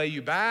matter if they lay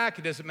you back.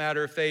 It doesn't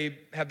matter if they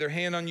have their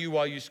hand on you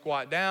while you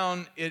squat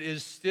down. It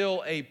is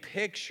still a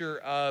picture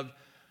of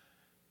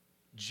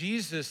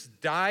Jesus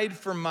died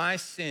for my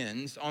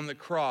sins on the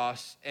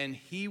cross, and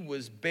he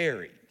was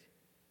buried.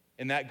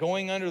 And that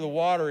going under the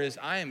water is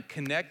I am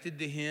connected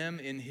to him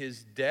in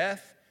his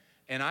death,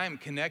 and I am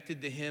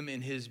connected to him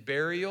in his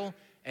burial,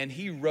 and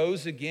he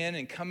rose again,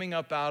 and coming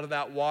up out of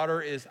that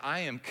water is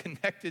I am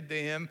connected to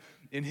him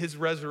in his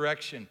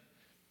resurrection.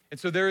 And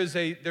so there is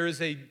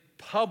a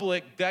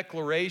public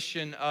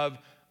declaration of,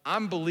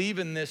 I'm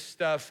believing this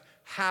stuff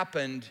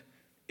happened,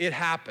 it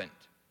happened.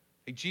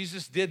 Like,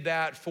 Jesus did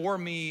that for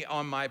me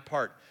on my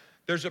part.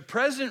 There's a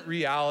present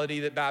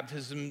reality that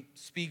baptism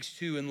speaks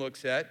to and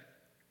looks at.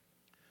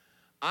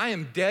 I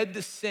am dead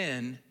to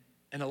sin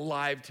and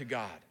alive to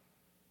God.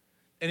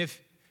 And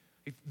if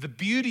the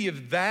beauty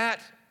of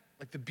that,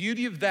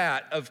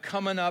 of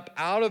coming up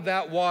out of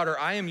that water,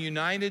 I am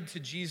united to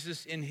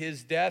Jesus in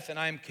his death, and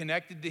I am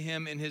connected to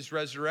him in his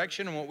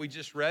resurrection. And what we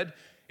just read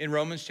in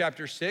Romans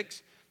chapter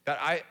 6, that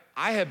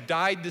I have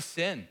died to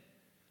sin.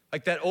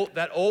 Like that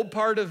old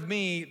part of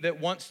me that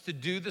wants to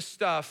do the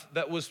stuff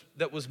that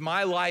was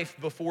my life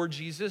before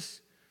Jesus,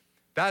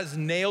 that is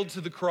nailed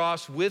to the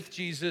cross with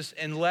Jesus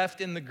and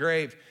left in the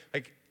grave.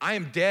 Like, I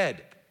am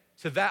dead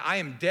to that. I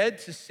am dead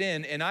to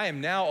sin, and I am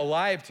now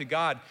alive to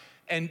God.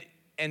 And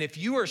if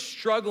you are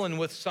struggling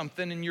with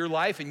something in your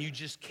life and you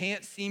just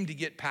can't seem to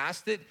get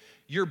past it,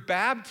 your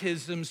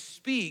baptism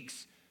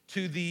speaks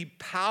to the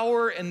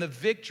power and the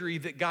victory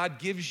that God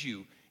gives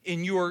you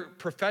in your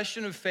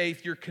profession of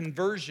faith, your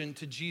conversion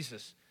to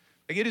Jesus.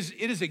 Like, it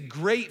is a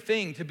great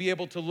thing to be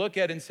able to look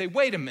at and say,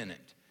 wait a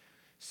minute.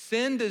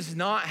 Sin does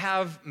not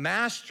have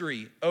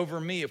mastery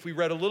over me. If we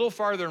read a little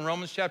farther in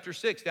Romans chapter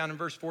 6, down in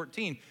verse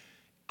 14,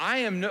 I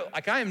am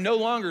no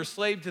longer a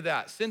slave to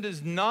that. Sin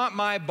is not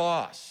my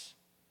boss.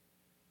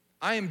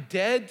 I am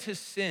dead to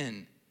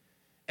sin,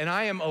 and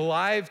I am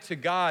alive to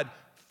God,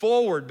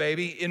 forward,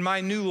 baby, in my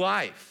new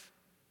life.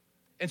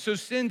 And so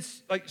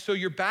so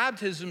your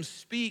baptism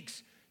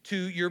speaks to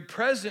your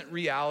present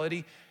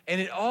reality,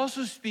 and it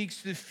also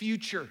speaks to the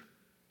future.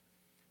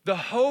 The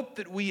hope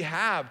that we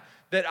have,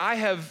 that I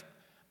have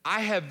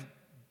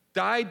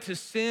died to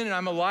sin and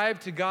I'm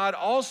alive to God,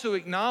 also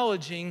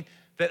acknowledging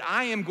that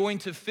I am going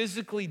to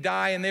physically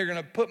die and they're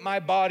gonna put my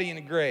body in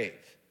a grave.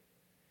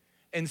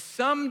 And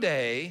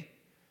someday,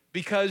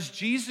 because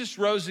Jesus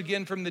rose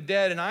again from the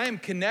dead and I am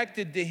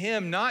connected to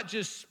him, not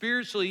just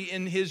spiritually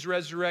in his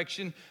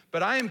resurrection,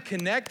 but I am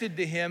connected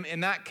to him,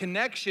 and that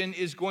connection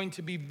is going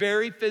to be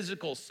very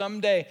physical.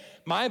 Someday,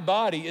 my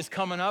body is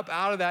coming up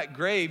out of that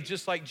grave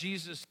just like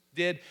Jesus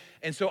did.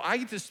 And so I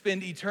get to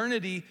spend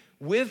eternity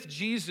with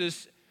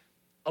Jesus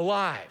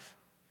alive.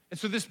 And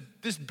so this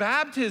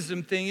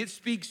baptism thing, it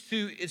speaks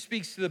to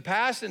the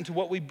past and to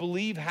what we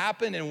believe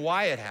happened and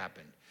why it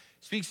happened.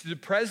 It speaks to the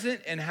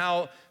present and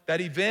how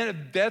that event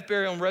of death,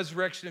 burial, and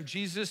resurrection of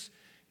Jesus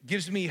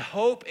gives me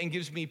hope and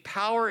gives me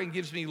power and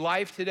gives me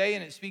life today,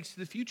 and it speaks to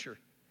the future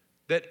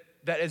that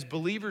as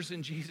believers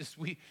in Jesus,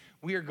 we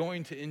are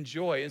going to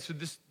enjoy. And so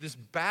this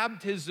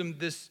baptism,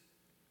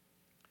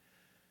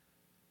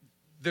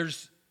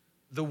 there's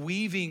the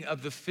weaving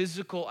of the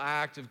physical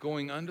act of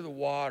going under the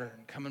water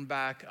and coming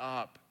back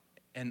up,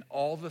 and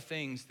all the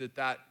things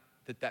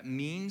that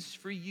means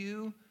for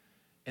you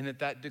and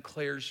that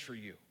declares for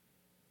you.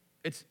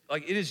 It's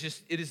like, it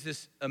is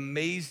this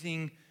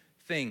amazing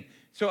thing.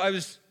 So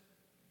I've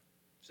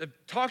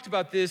talked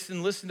about this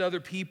and listened to other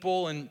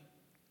people, and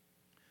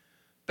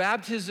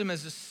baptism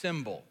as a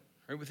symbol,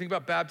 right? We think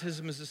about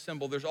baptism as a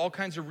symbol. There's all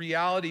kinds of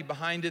reality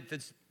behind it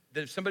that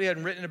if somebody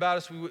hadn't written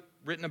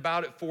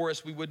about it for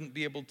us, we wouldn't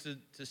be able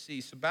to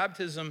see. So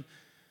baptism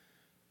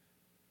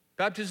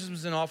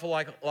is an awful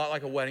lot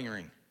like a wedding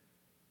ring.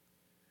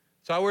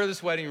 So I wear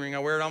this wedding ring. I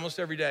wear it almost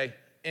every day,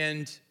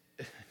 and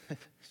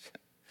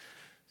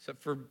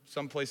except for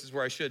some places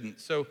where I shouldn't.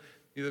 So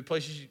the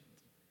places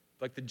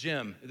like the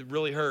gym, it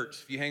really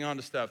hurts if you hang on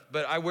to stuff.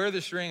 But I wear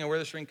this ring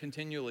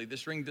continually.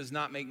 This ring does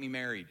not make me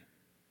married.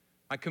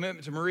 My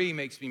commitment to Marie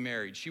makes me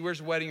married. She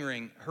wears a wedding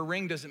ring. Her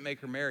ring doesn't make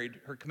her married.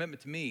 Her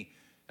commitment to me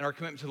and our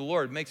commitment to the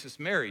Lord makes us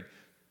married.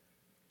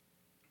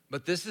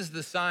 But this is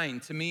the sign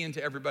to me and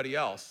to everybody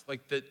else,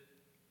 like that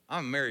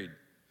I'm married.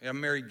 I'm a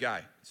married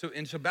guy. So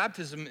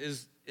baptism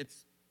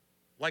it's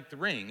like the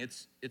ring.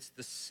 It's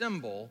the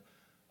symbol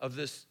of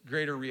this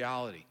greater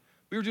reality.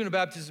 We were doing a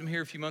baptism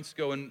here a few months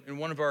ago, and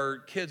one of our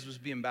kids was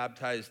being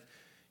baptized.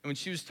 And when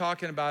she was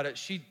talking about it,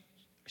 she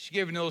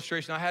gave an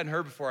illustration I hadn't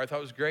heard before. I thought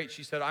it was great.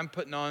 She said, I'm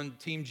putting on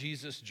Team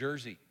Jesus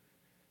jersey.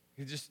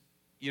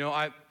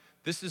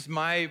 This is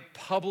my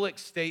public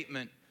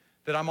statement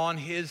that I'm on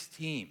his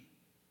team,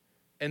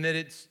 and that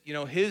it's,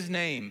 his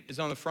name is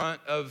on the front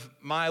of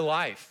my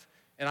life,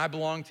 and I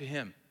belong to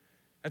him.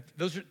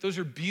 Those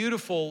are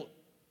beautiful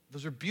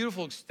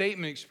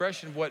statement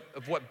expression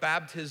of what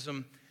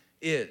baptism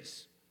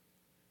is.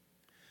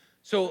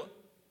 So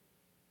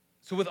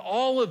with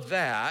all of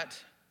that,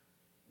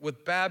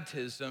 with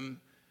baptism,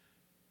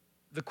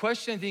 the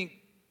question I think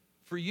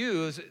for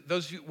you is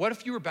what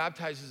if you were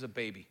baptized as a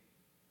baby?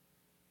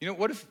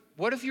 What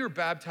if you were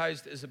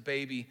baptized as a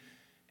baby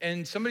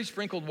and somebody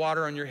sprinkled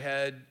water on your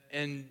head,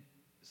 and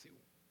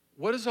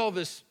what does all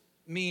this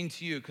mean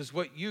to you? Because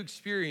what you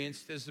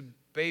experienced as a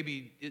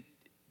baby, it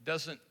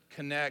doesn't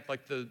connect,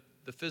 like the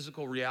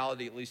physical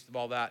reality, at least, of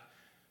all that.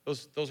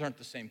 Those aren't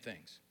the same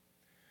things.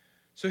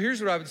 So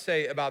here's what I would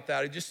say about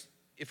that.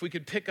 If we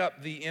could pick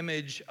up the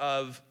image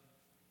of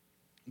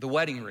the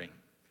wedding ring.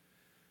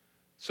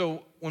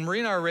 So when Marie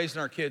and I were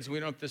raising our kids, we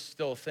don't know if this is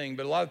still a thing,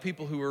 but a lot of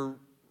people who were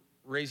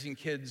raising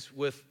kids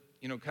with,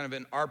 kind of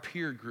in our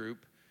peer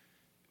group,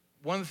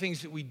 one of the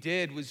things that we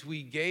did was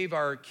we gave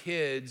our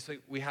kids,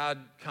 we had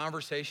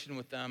conversation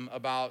with them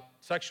about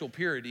sexual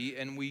purity,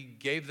 and we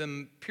gave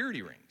them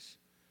purity rings.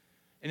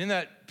 And in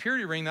that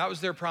purity ring, that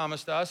was their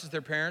promise to us as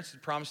their parents, the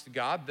promise to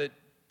God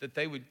that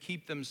they would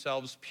keep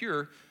themselves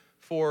pure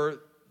for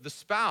the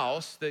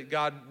spouse that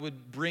God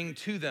would bring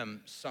to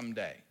them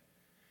someday.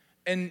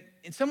 And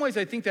in some ways,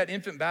 I think that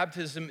infant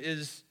baptism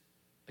is,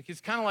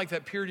 it's kind of like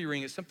that purity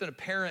ring. It's something a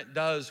parent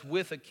does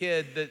with a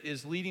kid that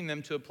is leading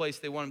them to a place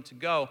they want them to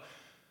go.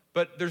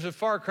 But there's a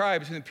far cry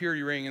between the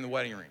purity ring and the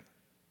wedding ring.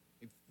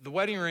 The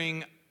wedding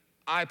ring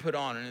I put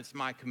on, and it's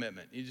my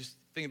commitment. You just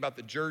think about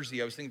the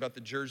jersey. I was thinking about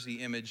the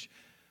jersey image.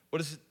 What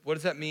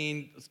does that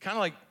mean? It's kind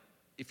of like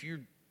if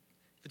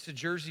it's a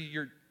jersey,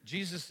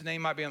 Jesus'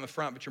 name might be on the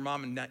front, but your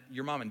mom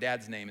and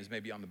dad's name is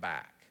maybe on the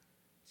back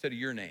instead of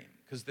your name,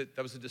 because that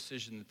was a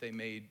decision that they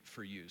made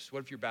for you. So what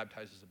if you're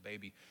baptized as a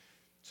baby?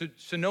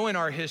 So knowing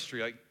our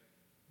history,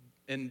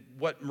 and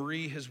what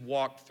Marie has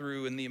walked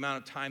through and the amount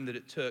of time that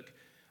it took,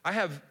 I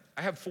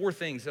have 4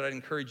 things that I'd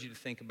encourage you to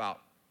think about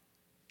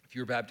if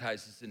you were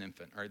baptized as an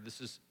infant. All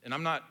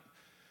right,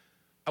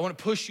 I want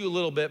to push you a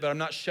little bit, but I'm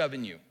not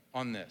shoving you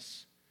on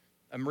this.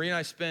 Marie and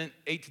I spent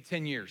 8 to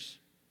 10 years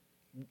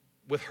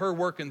with her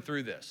working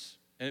through this,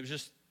 and it was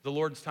just the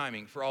Lord's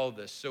timing for all of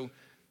this. So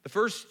the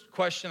first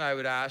question I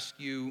would ask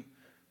you,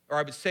 or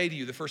I would say to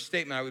you, the first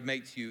statement I would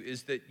make to you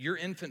is that your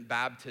infant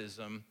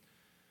baptism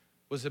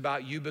was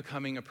about you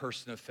becoming a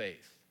person of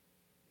faith.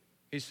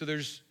 Okay, so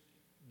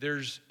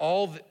there's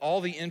all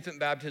the infant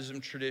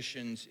baptism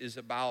traditions is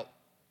about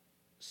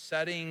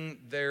setting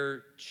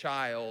their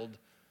child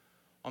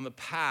on the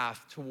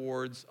path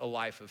towards a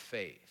life of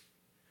faith.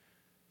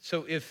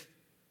 So if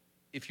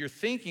you're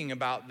thinking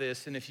about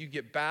this and if you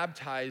get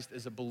baptized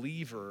as a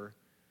believer,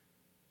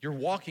 you're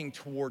walking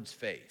towards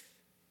faith.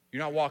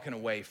 You're not walking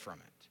away from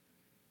it.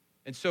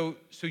 And so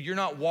you're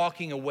not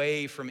walking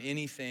away from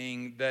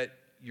anything that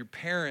your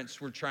parents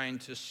were trying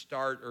to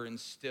start or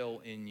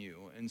instill in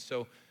you. And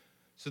so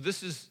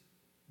this is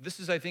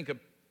I think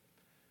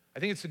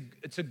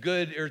it's a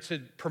good, or it's a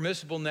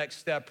permissible next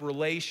step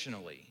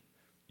relationally.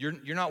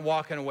 You're not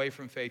walking away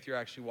from faith, you're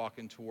actually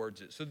walking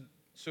towards it.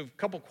 So a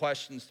couple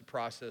questions to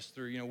process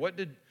through. You know, what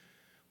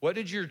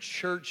did your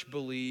church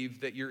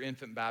believe that your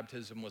infant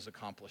baptism was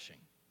accomplishing?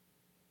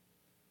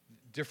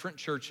 Different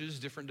churches,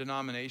 different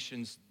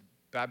denominations,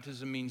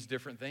 baptism means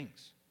different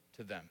things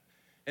to them.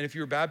 And if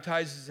you were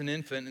baptized as an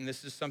infant, and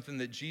this is something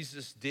that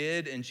Jesus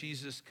did and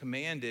Jesus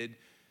commanded,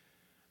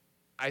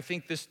 I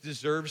think this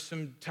deserves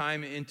some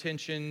time,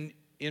 intention,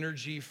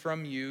 energy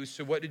from you.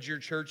 So what did your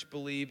church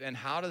believe, and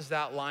how does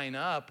that line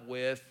up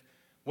with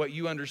what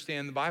you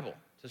understand the Bible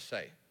to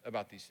say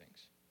about these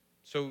things?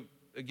 So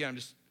again,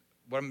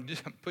 I'm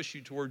push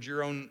you towards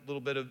your own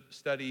little bit of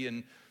study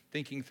and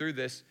thinking through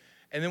this.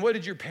 And then what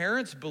did your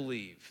parents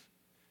believe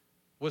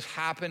was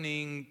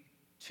happening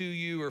to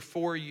you or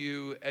for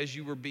you as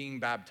you were being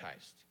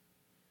baptized?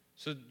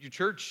 So your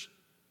church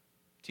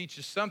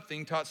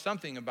taught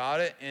something about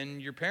it,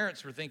 and your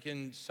parents were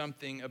thinking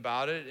something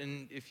about it,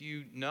 and if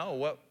you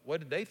know, what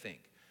did they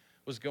think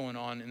was going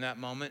on in that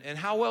moment? And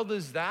how well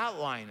does that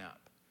line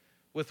up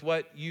with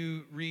what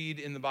you read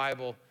in the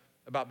Bible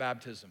about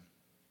baptism?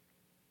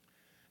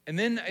 And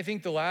then I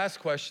think the last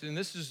question, and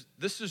this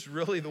is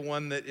really the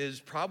one that is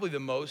probably the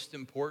most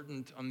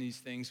important on these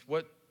things,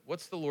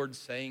 what's the Lord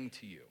saying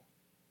to you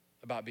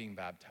about being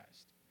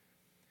baptized?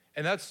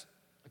 And that's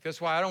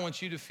why I don't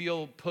want you to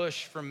feel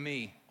push from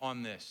me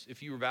on this.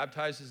 If you were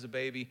baptized as a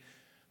baby,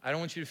 I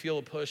don't want you to feel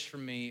a push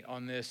from me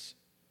on this.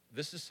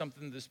 This is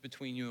something that's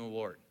between you and the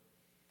Lord.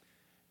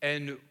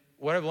 And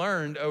what I've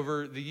learned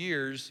over the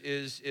years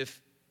is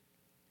if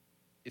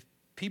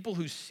people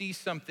who see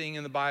something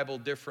in the Bible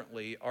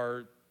differently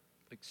are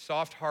like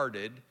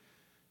soft-hearted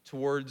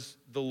towards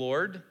the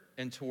Lord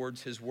and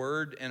towards his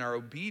word and are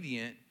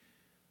obedient,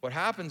 what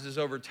happens is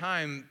over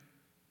time,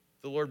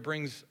 the Lord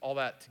brings all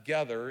that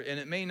together, and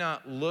it may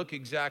not look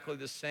exactly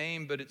the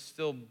same, but it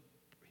still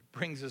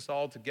brings us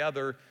all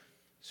together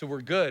so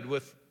we're good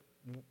with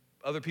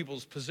other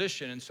people's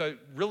position. And so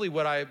really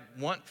what I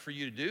want for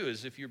you to do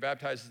is, if you're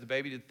baptized as a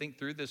baby, to think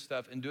through this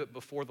stuff and do it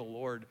before the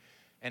Lord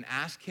and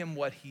ask him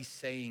what he's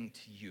saying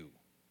to you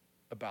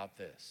about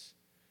this.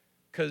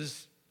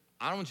 Because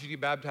I don't want you to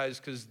get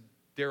baptized because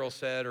Daryl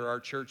said or our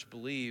church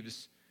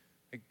believes.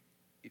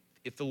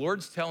 If the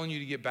Lord's telling you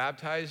to get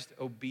baptized,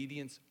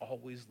 obedience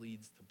always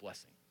leads to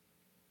blessing.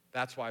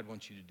 That's why I'd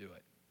want you to do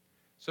it.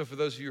 So for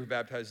those of you who are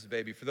baptized as a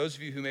baby, for those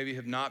of you who maybe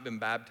have not been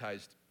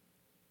baptized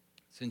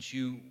since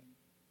you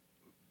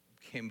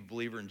became a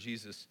believer in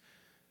Jesus,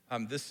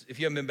 if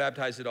you haven't been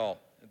baptized at all,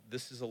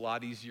 this is a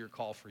lot easier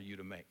call for you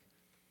to make.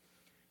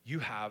 You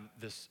have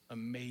this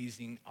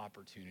amazing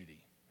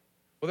opportunity.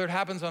 Whether it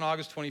happens on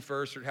August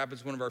 21st or it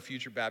happens one of our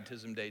future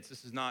baptism dates,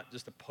 this is not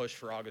just a push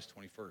for August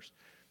 21st.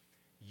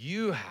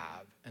 You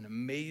have an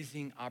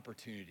amazing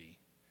opportunity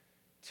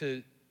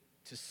to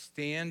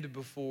stand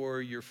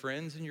before your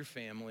friends and your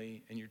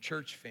family and your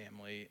church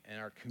family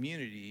and our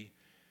community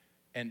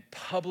and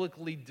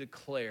publicly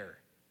declare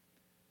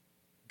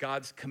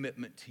God's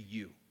commitment to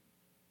you.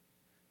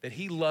 That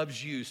he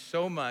loves you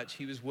so much,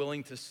 he was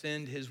willing to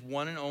send his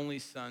one and only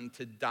son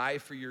to die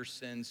for your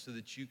sins so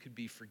that you could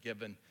be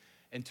forgiven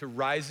and to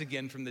rise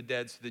again from the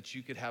dead so that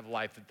you could have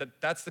life.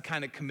 That's the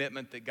kind of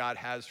commitment that God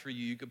has for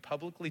you. You could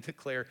publicly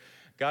declare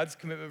God's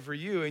commitment for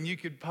you, and you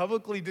could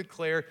publicly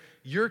declare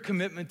your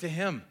commitment to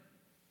him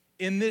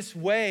in this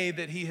way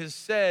that he has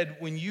said,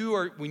 when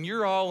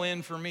you're all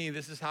in for me,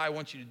 this is how I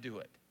want you to do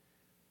it.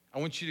 I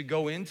want you to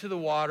go into the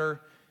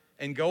water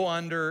and go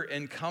under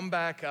and come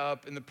back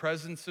up in the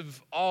presence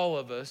of all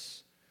of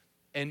us.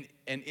 And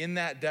in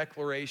that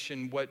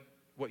declaration, what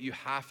you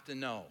have to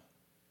know,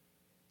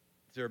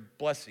 there's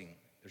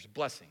a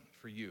blessing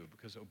for you,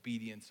 because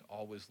obedience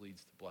always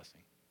leads to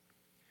blessing.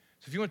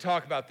 So if you want to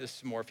talk about this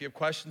some more, if you have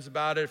questions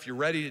about it, if you're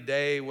ready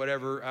today,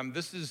 whatever,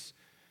 this is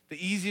the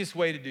easiest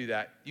way to do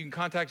that. You can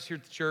contact us here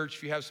at the church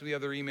if you have some of the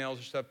other emails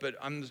or stuff, but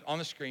on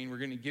the screen, we're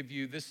going to give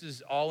you, this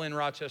is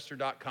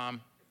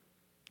allinrochester.com.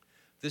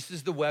 This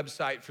is the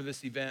website for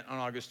this event on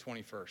August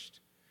 21st.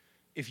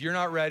 If you're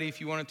not ready, if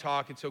you want to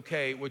talk, it's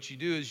okay. What you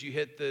do is you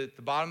hit the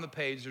bottom of the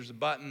page. There's a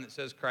button that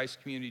says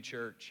Christ Community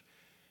Church.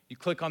 You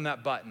click on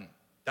that button.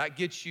 That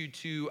gets you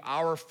to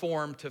our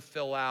form to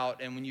fill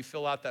out. And when you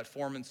fill out that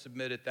form and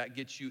submit it, that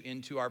gets you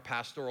into our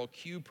pastoral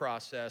queue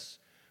process.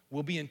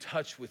 We'll be in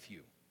touch with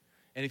you.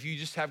 And if you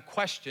just have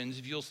questions,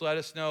 if you'll let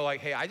us know,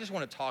 like, hey, I just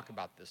want to talk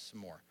about this some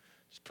more,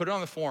 just put it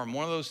on the form,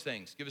 one of those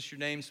things. Give us your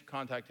name, some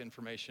contact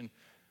information.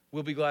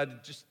 We'll be glad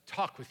to just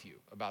talk with you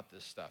about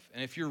this stuff.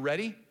 And if you're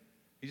ready,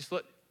 you just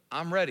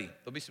I'm ready.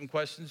 There'll be some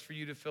questions for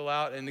you to fill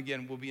out. And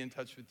again, we'll be in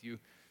touch with you.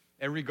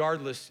 And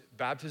regardless,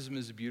 baptism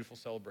is a beautiful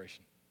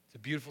celebration. It's a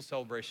beautiful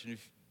celebration.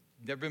 If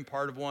you've never been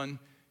part of one, you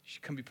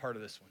should come be part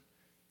of this one.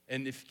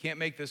 And if you can't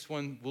make this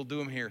one, we'll do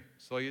them here.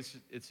 So it's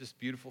this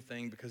beautiful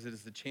thing because it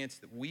is the chance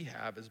that we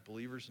have as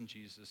believers in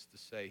Jesus to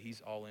say,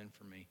 he's all in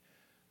for me.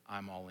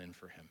 I'm all in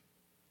for him.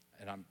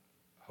 And I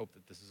hope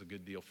that this is a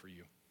good deal for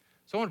you.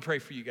 So I want to pray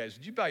for you guys.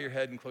 Would you bow your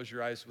head and close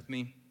your eyes with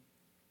me?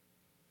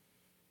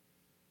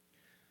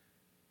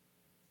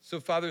 So,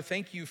 Father,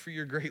 thank you for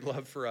your great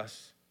love for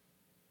us.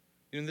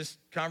 In this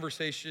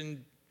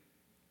conversation,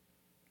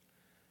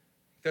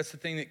 that's the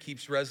thing that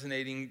keeps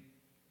resonating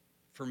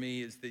for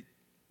me is that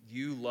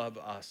you love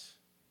us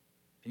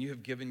and you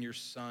have given your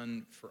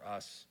son for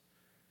us.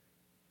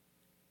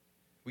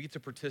 We get to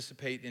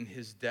participate in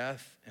his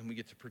death and we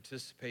get to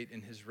participate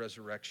in his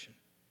resurrection.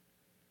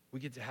 We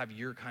get to have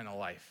your kind of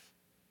life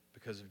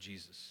because of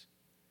Jesus.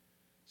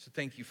 So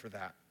thank you for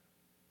that.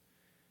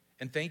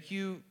 And thank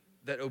you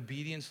that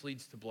obedience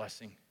leads to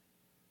blessing.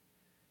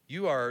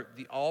 You are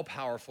the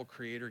all-powerful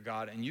creator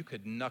God, and you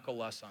could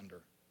knuckle us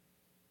under.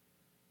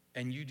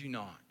 And you do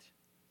not.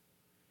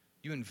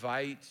 You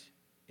invite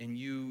and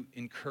you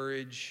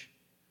encourage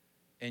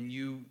and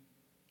you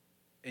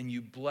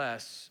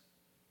bless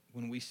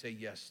when we say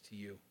yes to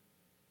you.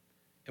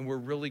 And we're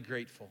really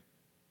grateful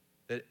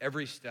that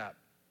every step,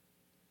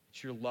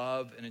 it's your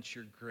love and it's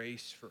your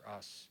grace for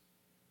us.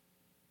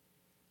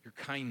 Your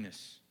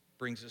kindness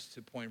brings us to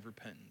a point of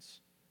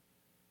repentance.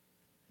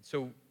 And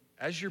so,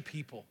 as your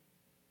people,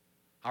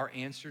 our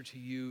answer to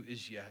you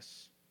is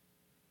yes.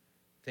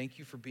 Thank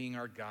you for being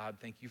our God.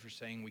 Thank you for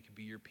saying we could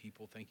be your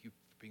people. Thank you for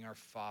being our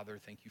Father.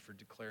 Thank you for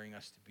declaring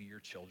us to be your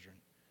children.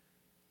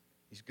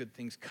 These good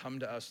things come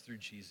to us through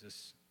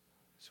Jesus.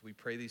 So we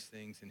pray these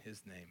things in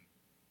his name.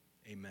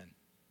 Amen.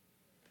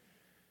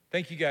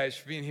 Thank you guys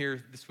for being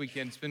here this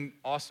weekend. It's been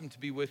awesome to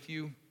be with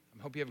you.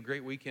 I hope you have a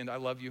great weekend. I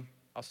love you.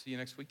 I'll see you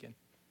next weekend.